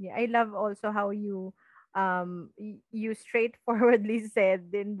na-mention natin niya. I love also how you straightforwardly said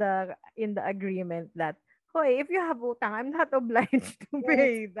in the agreement that, hoy, if you have utang, I'm not obliged to Yes,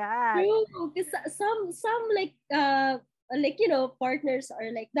 pay that. true. Because some like, partners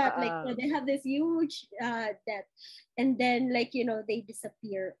are like that. Like, they have this huge debt, and then like, they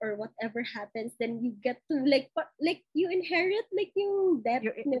disappear or whatever happens, then you get to like you inherit like yung debt,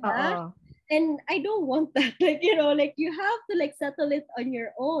 diba? And I don't want that. Like, like you have to like settle it on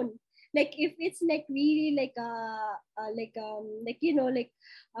your own. Like if it's like really like like like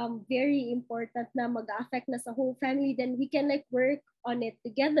very important na mag-affect na sa whole family, then we can like work on it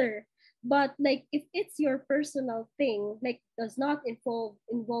together. But like if it's your personal thing, like does not involve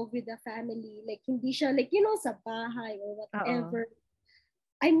with the family, like hindi siya like, sa bahay or whatever,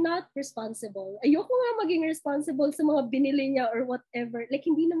 I'm not responsible. Ayoko nga maging responsible sa mga binili niya or whatever. Like,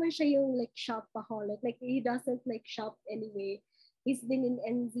 hindi naman siya yung like shopaholic. Like, he doesn't like shop anyway. He's been in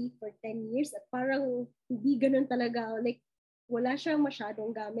NZ for 10 years at parang hindi ganun talaga. Like, wala siyang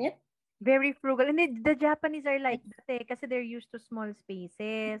masyadong gamit. Very frugal. And the Japanese are like that kasi they're used to small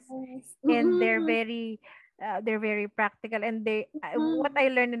spaces. Yes. And they're very practical. And what I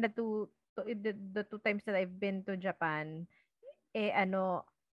learned in the 2 times that I've been to Japan,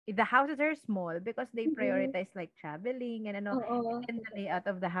 the houses are small because they prioritize like traveling and and the layout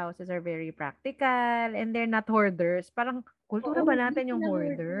of the houses are very practical and they're not hoarders. Parang kultura ba natin yung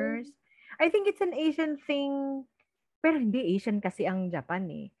hoarders? I think it's an Asian thing, pero hindi Asian kasi ang Japan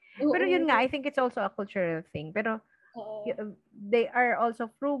eh. Pero yun nga, I think it's also a cultural thing. Pero Oo. They are also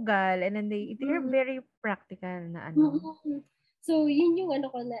frugal, and then they're Mm. very practical na ano. Mm. So, yun yung ano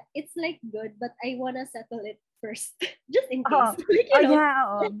ko na, it's like good, but I wanna settle it first. Just in Oo. case. Like, Oh, yeah,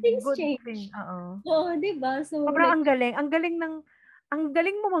 oo. let things Good thing. change. Oo. Oo, di ba? So, Sobrang like, ang galing. Ang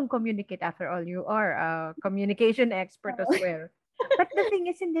galing mo mag-communicate after all. You are a communication expert as uh, well. But the thing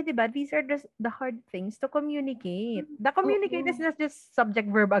is, hindi, di ba? These are the hard things to communicate. The communicate is oo. not just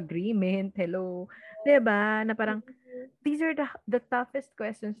subject-verb agreement. Hello. Di ba? Na parang, these are the toughest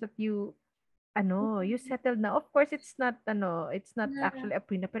questions that you settled na. Of course, it's not Na, actually a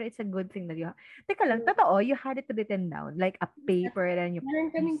prenup, pero it's a good thing that teka lang, true. totoo, you had it written down, like a paper, and Meron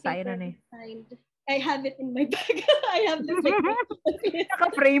you kaming sign paper on na it. signed. I have it in my bag. I have this like precious list.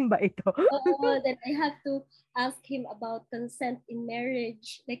 Naka-frame ba ito? Then I have to ask him about consent in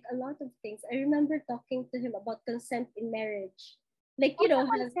marriage. Like a lot of things. I remember talking to him about consent in marriage. Like, What's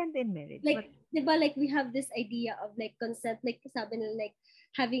the consent in marriage? What? diba, like we have this idea of like consent, like sabi nila, like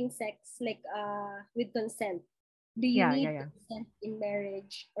having sex like with consent. Do you Yeah, need yeah, yeah. consent in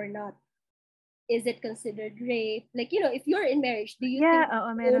marriage or not? Is it considered rape? Like, if you're in marriage, do you Yeah, think oo, you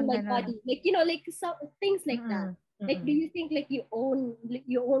own meron my ganon. body? Like, like some things like that. Mm-mm. Like, do Mm-mm. you think like you own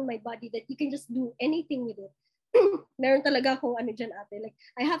my body, that you can just do anything with it? Meron talaga akong ano dyan, ate. Like,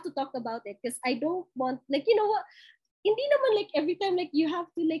 I have to talk about it because I don't want, like, what? Hindi naman like every time like you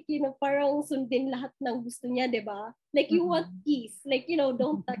have to like, parang sundin lahat ng gusto niya, 'di ba? Like you want Mm-mm. peace. Like,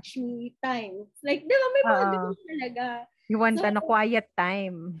 don't touch me time. Like, 'di ba, may mga Oo. ganun talaga. You want So, quiet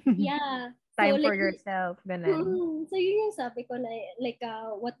time. yeah. So Time for like yourself, ganon. so yun yung sabi ko na like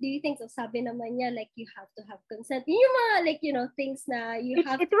what do you think? So sabi naman niya like you have to have consent. Yun yung mga like things na you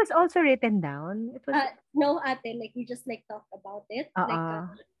have It was also written down. It was, no, ate, like we just like talk about it like oo.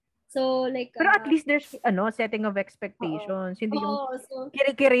 so like Pero at least there's, setting of oo. expectations. Hindi yung Oo, so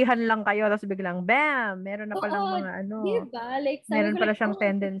kiri-kirihan lang kayo, tapos biglang, bam! Meron na palang oo, mga di ba? Like sabi meron ko pala like siyang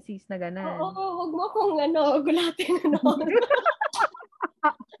tendencies na oo, ganan. wag mo akong gulatin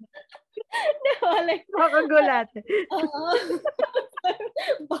di ba? Like Makagulat. oo.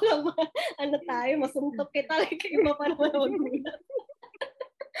 Baka tayo, masuntok kita like iba pa naman magulat.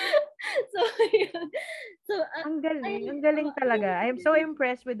 So, yun. So, Ang galing talaga. I'm so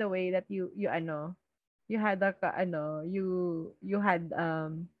impressed with the way that you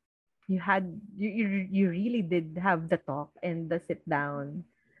had you really did have the talk and the sit down.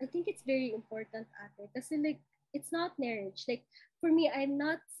 I think it's very important, ate. Kasi like, it's not marriage. Like, for me, I'm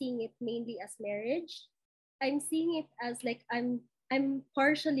not seeing it mainly as marriage. I'm seeing it as like, I'm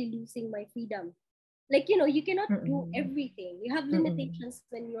partially losing my freedom. Like, you cannot do Mm-mm. everything. You have Mm-mm. limitations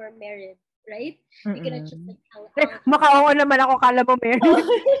when you're married, right? You cannot just Mm-mm. like hang Eh, out. makaoo naman ako, kala mo Oh, married.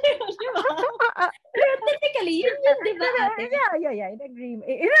 diba? Pero technically, yun, di ba, ate? Yeah. In agreement.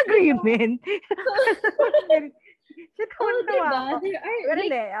 In agreement. Oh, Natuwa diba? ako. There are Pero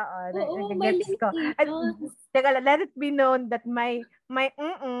like, hindi, oo, oo, may gets ko. At, limitations. teka lang, let it be known that my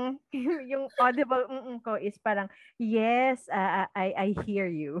yung audible ko is parang, yes, I hear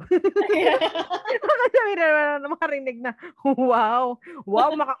you. Baka sabi na makarinig na, wow,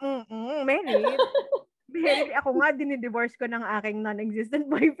 married. Married. Ako nga, dinidivorce ko ng aking non-existent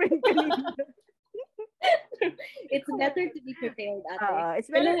boyfriend kanina. It's better to be prepared, ate.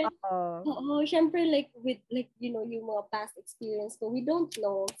 It's better, Syempre, like, with, like, yung mga past experience ko, we don't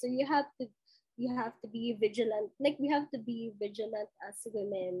know. So, you have to be vigilant. Like, we have to be vigilant as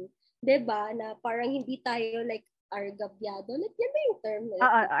women. Diba? Na parang hindi tayo, like, argabyado. Like, yan ba yung term? Like,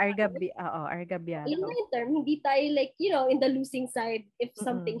 argabyado. yun na yung term. Hindi tayo, like, in the losing side if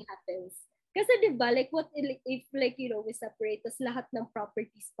something happens. Kasi, diba, like, what if, like, we separate, tas lahat ng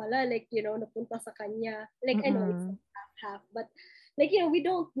properties pala, like, napunta sa kanya. Like, I know it's half, but, like, we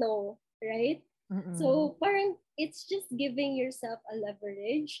don't know, right? So, parang, it's just giving yourself a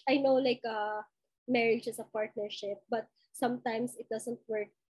leverage. I know, like, marriage is a partnership, but sometimes it doesn't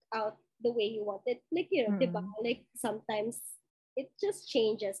work out the way you want it. Like, diba? Like, sometimes, it just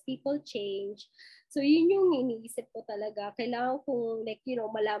changes. People change. So, yun yung iniisip ko talaga. Kailangan kong, like,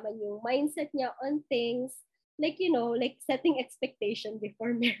 malaman yung mindset niya on things. Like, like setting expectation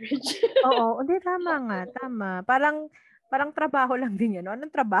before marriage. Oo, hindi, tama nga, tama. Parang trabaho lang din yan.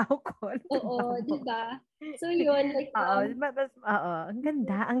 Anong trabaho ko? Oo, di ba? So, yun, like, ang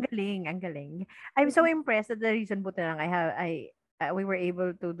ganda, ang galing. I'm so impressed at the reason buti lang we were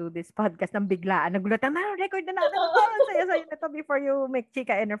able to do this podcast ng biglaan. Nagulat na, record na natin ito. Saya-saya na to before you make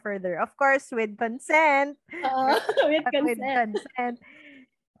chika any further. Of course, with consent. With With consent. consent.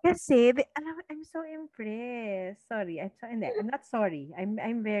 Kasi, I'm so impressed. Sorry, I'm not sorry.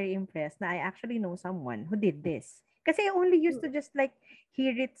 I'm very impressed na I actually know someone who did this. Kasi I only used to just like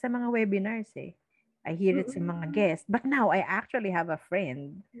hear it sa mga webinars eh. I hear it sa mga guests. But now, I actually have a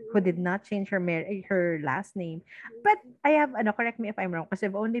friend who did not change her last name. But I have, correct me if I'm wrong, kasi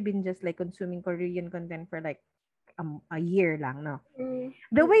I've only been just like consuming Korean content for like a year lang, no?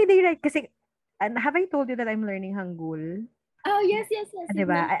 The way they write, kasi, and have I told you that I'm learning Hangul? Oh, yes. You've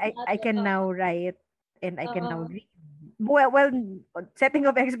Diba? mentioned I that. can now write and I can now Oo. read. Well, setting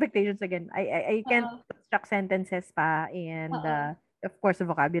of expectations again. I can construct sentences pa and of course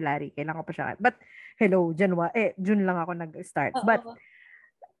vocabulary. Kailangan ko pa siya. But hello, June lang ako nag-start. But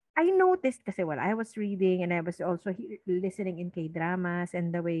I noticed kasi I was reading and I was also listening in K-dramas and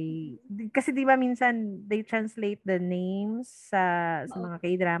the way kasi 'di ba minsan they translate the names sa mga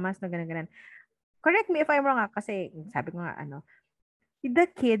K-dramas na ganun. Correct me if I'm wrong kasi sabi ko nga the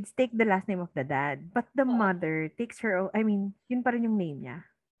kids take the last name of the dad, but the mother takes yun pa rin yung name niya.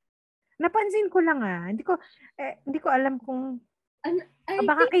 Napansin ko lang hindi ko alam kung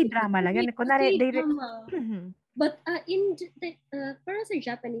baka kay drama lang yan. Kunwari, drama. But para sa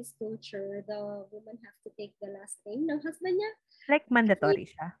Japanese culture, the woman have to take the last name ng husband niya. Like mandatory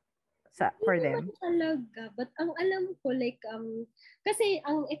siya for them. Talaga. But ang alam ko kasi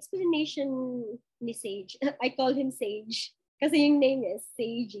ang explanation ni Sage, I call him Sage. Kasi yung name is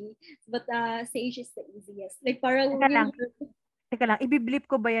Seiji. But Sage is the easiest. Like parang Teka lang, ibiblip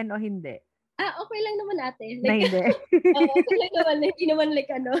ko ba yan o hindi? Okay lang naman ate. Na hindi. Okay lang naman. Hindi naman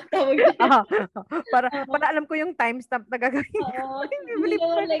tawag para alam ko yung timestamp na gagawin ko. Hindi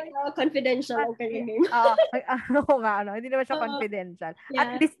naman confidential ang kanyang name. Oo nga, hindi naman siya confidential.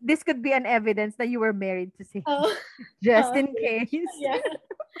 Yeah. At this could be an evidence that you were married to Sage. Just in case. Yeah.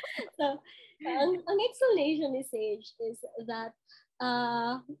 So, ang explanation ni Sage is that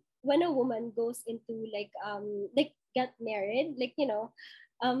when a woman goes into get married,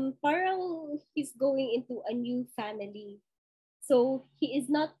 parang he's going into a new family. So he is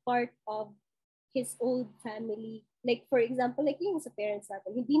not part of his old family. Like for example, yung sa parents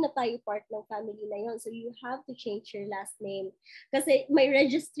natin, hindi na tayo part ng family na yon. So you have to change your last name. Kasi may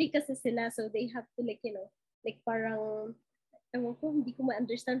registry kasi sila, so they have to parang hindi ko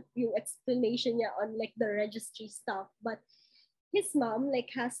ma-understand yung explanation niya on the registry stuff. But his mom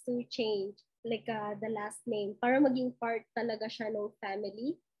has to change the last name para maging part talaga siya ng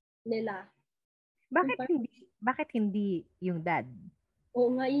family nila. Bakit hindi yung dad?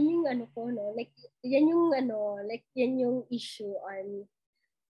 Oo nga, yun yung ko, no? Yan yung issue on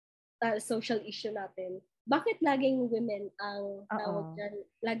social issue natin. Bakit laging women ang tawag dyan?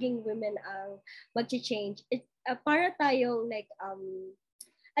 Laging women ang mag-change? Para tayong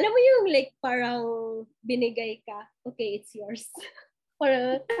alam mo yung parang binigay ka, okay, it's yours.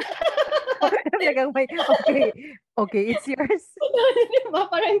 Parang okay, it's yours. Diba?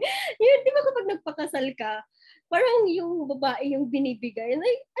 Parang, yun, di ba kapag nagpakasal ka, parang yung babae yung binibigay.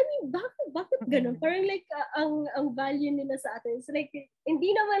 Bakit ganun? Parang ang value nila sa atin is hindi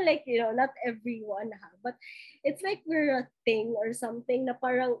naman not everyone but it's we're a thing or something na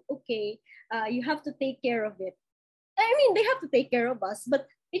parang, okay, you have to take care of it. I mean, they have to take care of us, but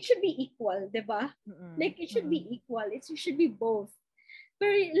it should be equal, di ba? It should be equal. It should be both.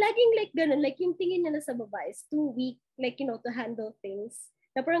 Pero laging ganun, yung tingin nila sa babae is too weak, to handle things.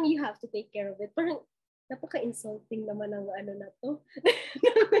 Na parang you have to take care of it. Parang napaka-insulting naman ng na to.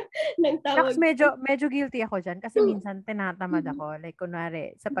 ng tawag. Medyo guilty ako dyan kasi minsan tinatamad ako.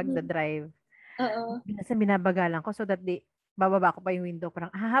 Kunwari, sa pagdadrive. Minsan binabagalan ko so that bababa ko pa yung window.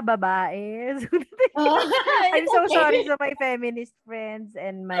 Parang, babae. I'm so sorry to my feminist friends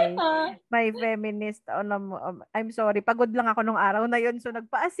and my feminist, I'm sorry. Pagod lang ako nung araw na yun. So,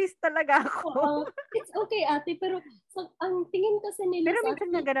 nagpa-assist talaga ako. It's okay, ate. Pero, ang tingin kasi nila pero minsan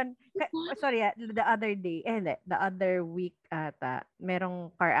nga ganun. Sorry, the other week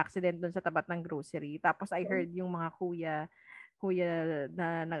merong car accident dun sa tapat ng grocery. Tapos, I heard yung mga kuya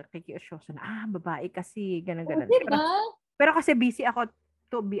na nakikiusyoso na, babae kasi, ganun. Pero kasi busy ako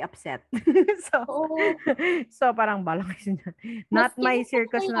to be upset. So parang balang kasi not my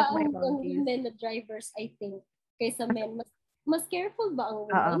circus, not my monkeys. Women na drivers, I think, kaysa men. Mas careful ba ang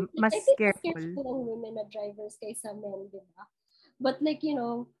women? Mas I think careful. Mas careful ang women na drivers kaysa men, di ba? But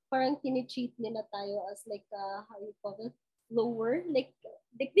parang tini-treat nila tayo as how you call it, lower.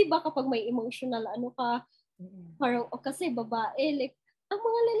 Di ba kapag may emotional ka, parang, kasi babae, ang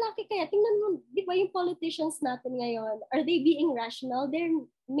mga lalaki kaya, tingnan mo, di ba yung politicians natin ngayon, are they being rational? They're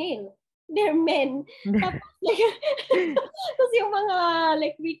male. They're men. Tapos yung mga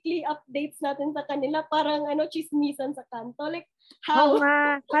weekly updates natin sa kanila, parang chismisan sa kanto. How? Oo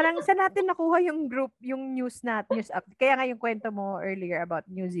nga. Parang saan natin nakuha yung news news up. Kaya nga yung kwento mo earlier about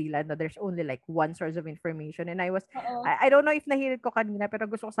New Zealand, no, there's only like one source of information. And Oo. I don't know if nahirit ko kanina, pero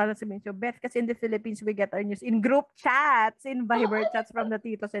gusto ko sana sabihin so Beth, kasi in the Philippines, we get our news in group chats, in Viber chats from the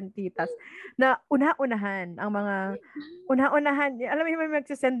titos and titas, na una-unahan, alam mo yung may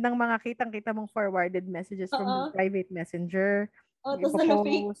magsisend ng mga kitang-kita mong forwarded messages from the Oo. private messenger. Oh, tapos fake,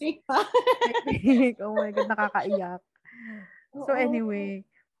 Ipopost. fake pa. Oh my God, nakakaiyak. So Oo. anyway,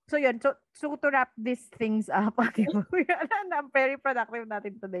 so yun. So to wrap these things up, okay, I'm very productive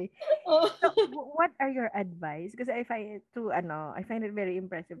natin today. Oo. So what are your advice? Kasi I find it very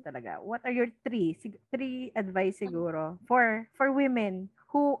impressive talaga. What are your three advice siguro for women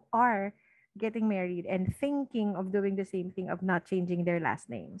who are getting married and thinking of doing the same thing of not changing their last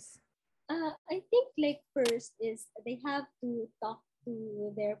names? I think like first is they have to talk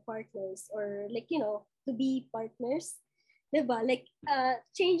to their partners or like, to be partners. Diba? Like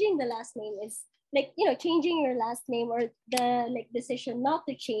changing the last name is like, changing your last name or the like decision not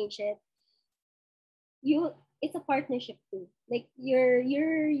to change it. It's a partnership too. Like your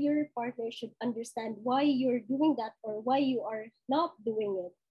partner should understand why you're doing that or why you are not doing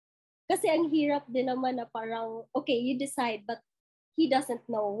it. Kasi ang hirap din naman na parang, okay, you decide, but he doesn't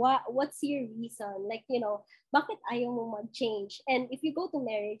know what's your reason. Like, bakit ayaw mo mag-change? And if you go to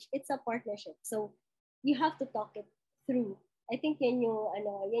marriage, it's a partnership. So, you have to talk it through. I think yan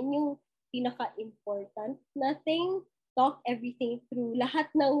yung pinaka-important na thing. Talk everything through.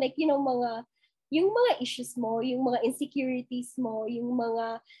 Lahat ng, like, yung mga issues mo, yung mga insecurities mo, yung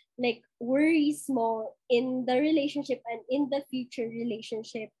mga like worries mo in the relationship and in the future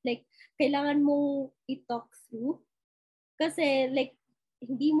relationship, like kailangan mong i-talk through. Kasi like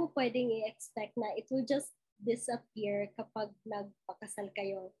hindi mo pwedeng i-expect na it will just disappear kapag nagpakasal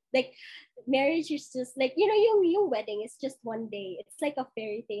kayo. Like marriage is just like, yung wedding is just one day. It's like a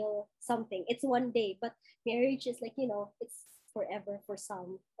fairy tale something. It's one day, but marriage is like, it's forever for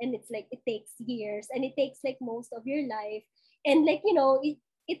some. And it's like it takes years and it takes like most of your life. And like,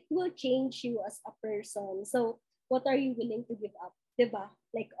 it will change you as a person. So what are you willing to give up? Diba?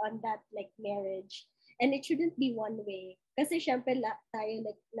 Like on that like marriage. And it shouldn't be one way. Kasi syempre tayo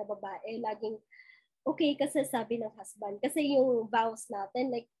like na babae, laging okay kasi sabi ng husband. Kasi yung vows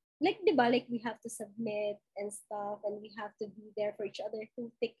natin, like diba, like we have to submit and stuff and we have to be there for each other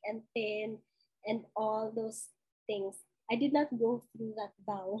through thick and thin and all those things. I did not go through that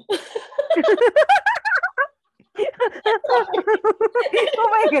vow. Oh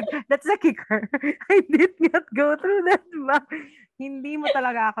my God, that's a kicker. I did not go through that ba? Hindi mo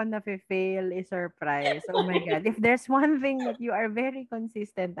talaga ako na-fail, i-surprise. Oh my God. If there's one thing that you are very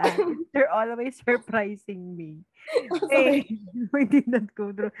consistent at, you're always surprising me. Sorry. Hey, we did not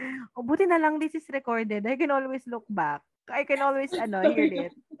go through. Oh, buti na lang this is recorded. I can always look back. I can always hear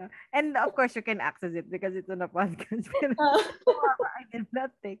it. And of course, you can access it because it's on a podcast. Pero, I did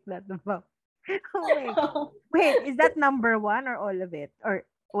not take that about. Oh my. Wait, is that number one or all of it? Or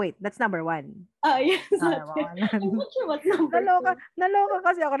wait, that's number one. Yes, Ah, that's it. I'm not sure what's number naloka, two. naloka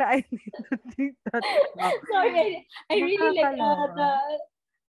kasi ako na I need to take that back. Sorry, I really like Nakakaloka.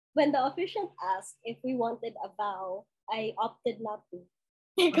 when the officiant asked if we wanted a vow, I opted not to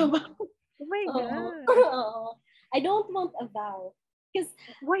take a vow. Oh my God. Oh, I don't want a vow. Because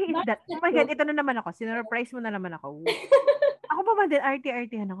Why is that? Oh my God, ito na naman ako. Sinurprise mo na naman ako. Ako pa man din,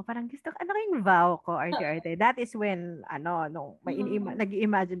 RT-RThan ako. Parang gusto ko, ano yung vow ko, RT-RT? That is when,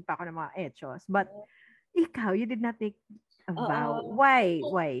 nag-imagine pa ako ng mga echos. But, ikaw, you did not take a vow. Why?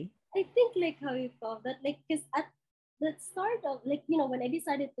 Why? I think like how you call that, like, because at the start of, like, when I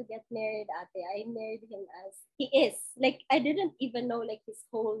decided to get married, I married him as he is. Like, I didn't even know, like, his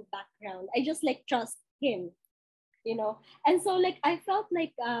whole background. I just, like, trust him, And so, like, I felt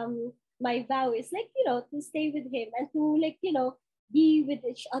like my vow is, like, to stay with him and to, like, be with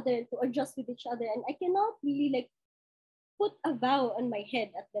each other, to adjust with each other. And I cannot really, like, put a vow on my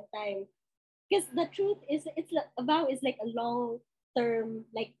head at the time. Because the truth is, it's like, a vow is like a long term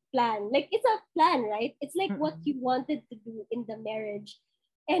like plan. Like it's a plan, right? It's like what you wanted to do in the marriage.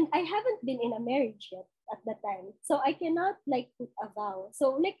 And I haven't been in a marriage yet at that time. So I cannot like put a vow.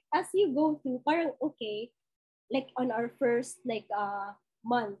 So like as you go through, parang okay, like on our first like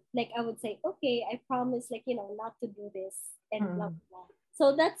month, like I would say, okay, I promise like, not to do this and blah blah.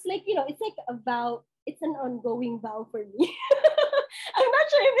 So that's like, it's like a vow, it's an ongoing vow for me. I'm not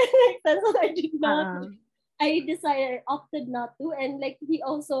sure if it makes sense. So I did not. I decided, opted not to, and like he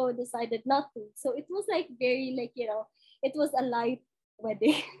also decided not to. So it was like very like it was a light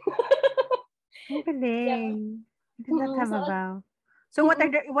wedding. Ang galing. I did not have So a vow. So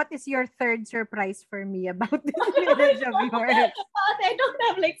what is your third surprise for me about this marriage of yours? I don't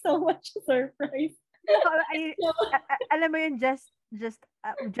have like so much surprise. Alam mo yun, just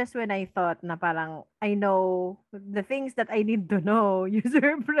when I thought na parang I know the things that I need to know, you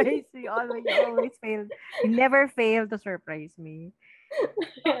surprise me. You always fail. You never fail to surprise me.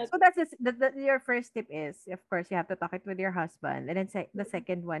 So that's your first tip is, of course, you have to talk it with your husband. And then the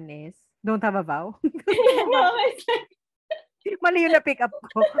second one is, don't have a vow. No, it's like, Mali yung na-pick up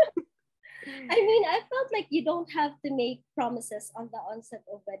ko. I mean, I felt like you don't have to make promises on the onset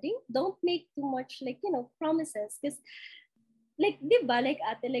of wedding. Don't make too much, like, promises. Because, like, diba, like,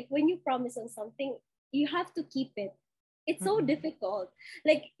 ate, like, when you promise on something, you have to keep it. It's so difficult.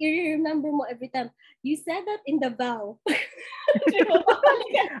 Like, you remember mo every time, you said that in the vow.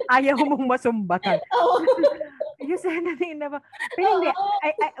 Ayaw mong masumbatan. Oh. You said that in the vow. Pero hindi,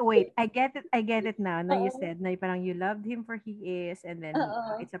 wait, I get it now. Now you said, na parang you loved him for he is, and then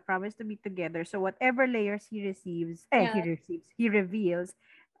it's a promise to be together. So whatever layers he reveals,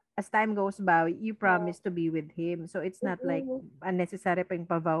 as time goes by, you promise to be with him. So it's not like unnecessary pang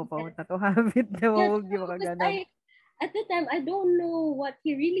pavaw na to have it the whole, di ba ganun. At the time, I don't know what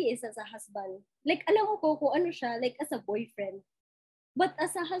he really is as a husband. Like, alam ko kung ano siya, like, as a boyfriend. But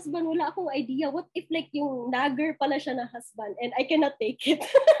as a husband, wala akong idea. What if, like, yung nagger pala siya na husband and I cannot take it?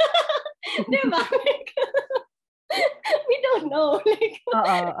 Diba? Like, we don't know. Like,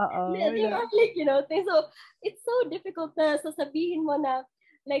 like, so, it's so difficult na sasabihin mo na,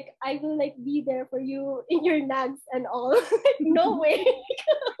 like, I will, like, be there for you in your nags and all. No way.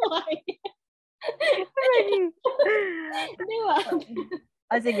 Why? Diba?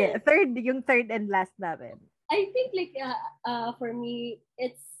 Sige, yung third and last namin. I think like for me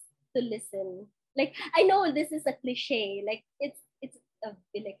it's to listen. Like I know this is a cliche. Like it's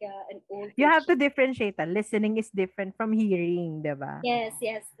like an old. You have to differentiate. Listening is different from hearing, diba? Yes,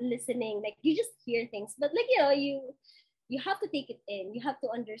 listening. Like you just hear things, but like you have to take it in. You have to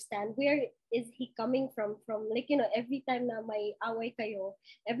understand where is he coming from. Like every time na may away kayo,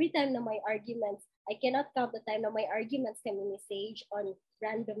 every time na may arguments, I cannot count the time na may arguments kami ni Sage on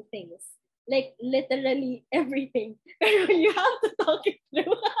random things. Like literally everything. You have to talk it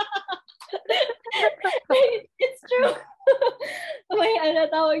through. It's true. May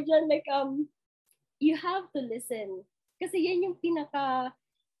tawag dyan, like you have to listen. Kasi yan yung pinaka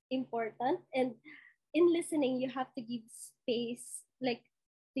important, and in listening you have to give space like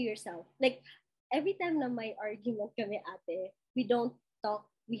to yourself. Like every time na may argument kami ate, we don't talk.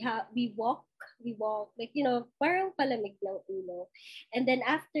 We walk like parang palamig ng ulo, and then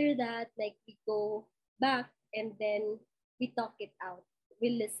after that like we go back and then we talk it out,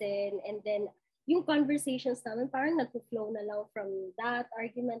 we listen, and then yung conversations namin parang nag-flow na lang from that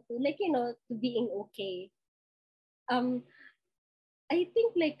argument to like to being okay. I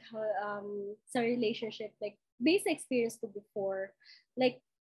think like sa relationship, like based experience ko before, like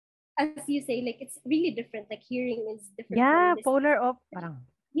as you say, like it's really different. Like hearing is different. Yeah, polar parang.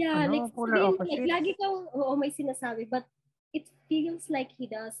 Yeah, like polar sabihin, opposite. like lagi kang may sinasabi, but it feels like he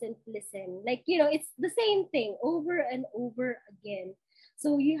doesn't listen. Like it's the same thing over and over again.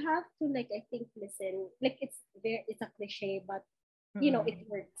 So you have to like I think listen. Like it's a cliche, but it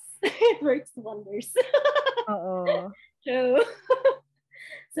works. It works wonders. Oo.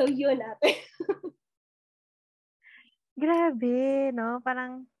 So yun ate. Grabe, no?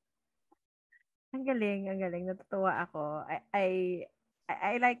 Parang ang galing. Natutuwa ako.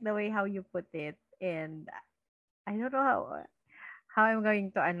 I like the way how you put it, and I don't know how I'm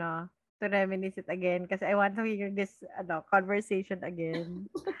going to reminisce it again kasi I want to hear this conversation again.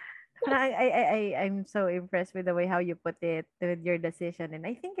 I'm so impressed with the way how you put it, with your decision, and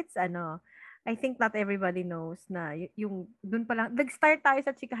I think it's I think not everybody knows na yung dun pa lang nag-start tayo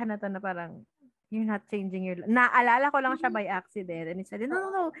sa chikahan na to na parang you're not changing your naalala ko lang siya by accident, and he said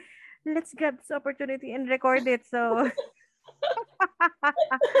no, let's get this opportunity and record it. So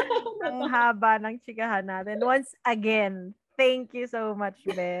ang haba ng chikahan natin. Once again, thank you so much,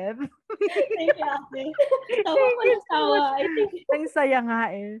 Bev. Thank you, ate. Tawa ko ng tawa. Ang saya nga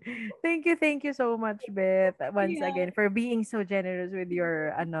eh. Thank you so much, Bev. Once again, for being so generous with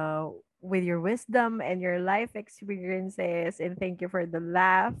your with your wisdom and your life experiences, and thank you for the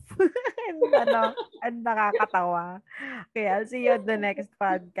laugh and nakakatawa. Okay, I'll see you at the next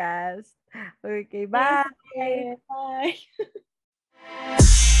podcast. Okay, bye. Bye.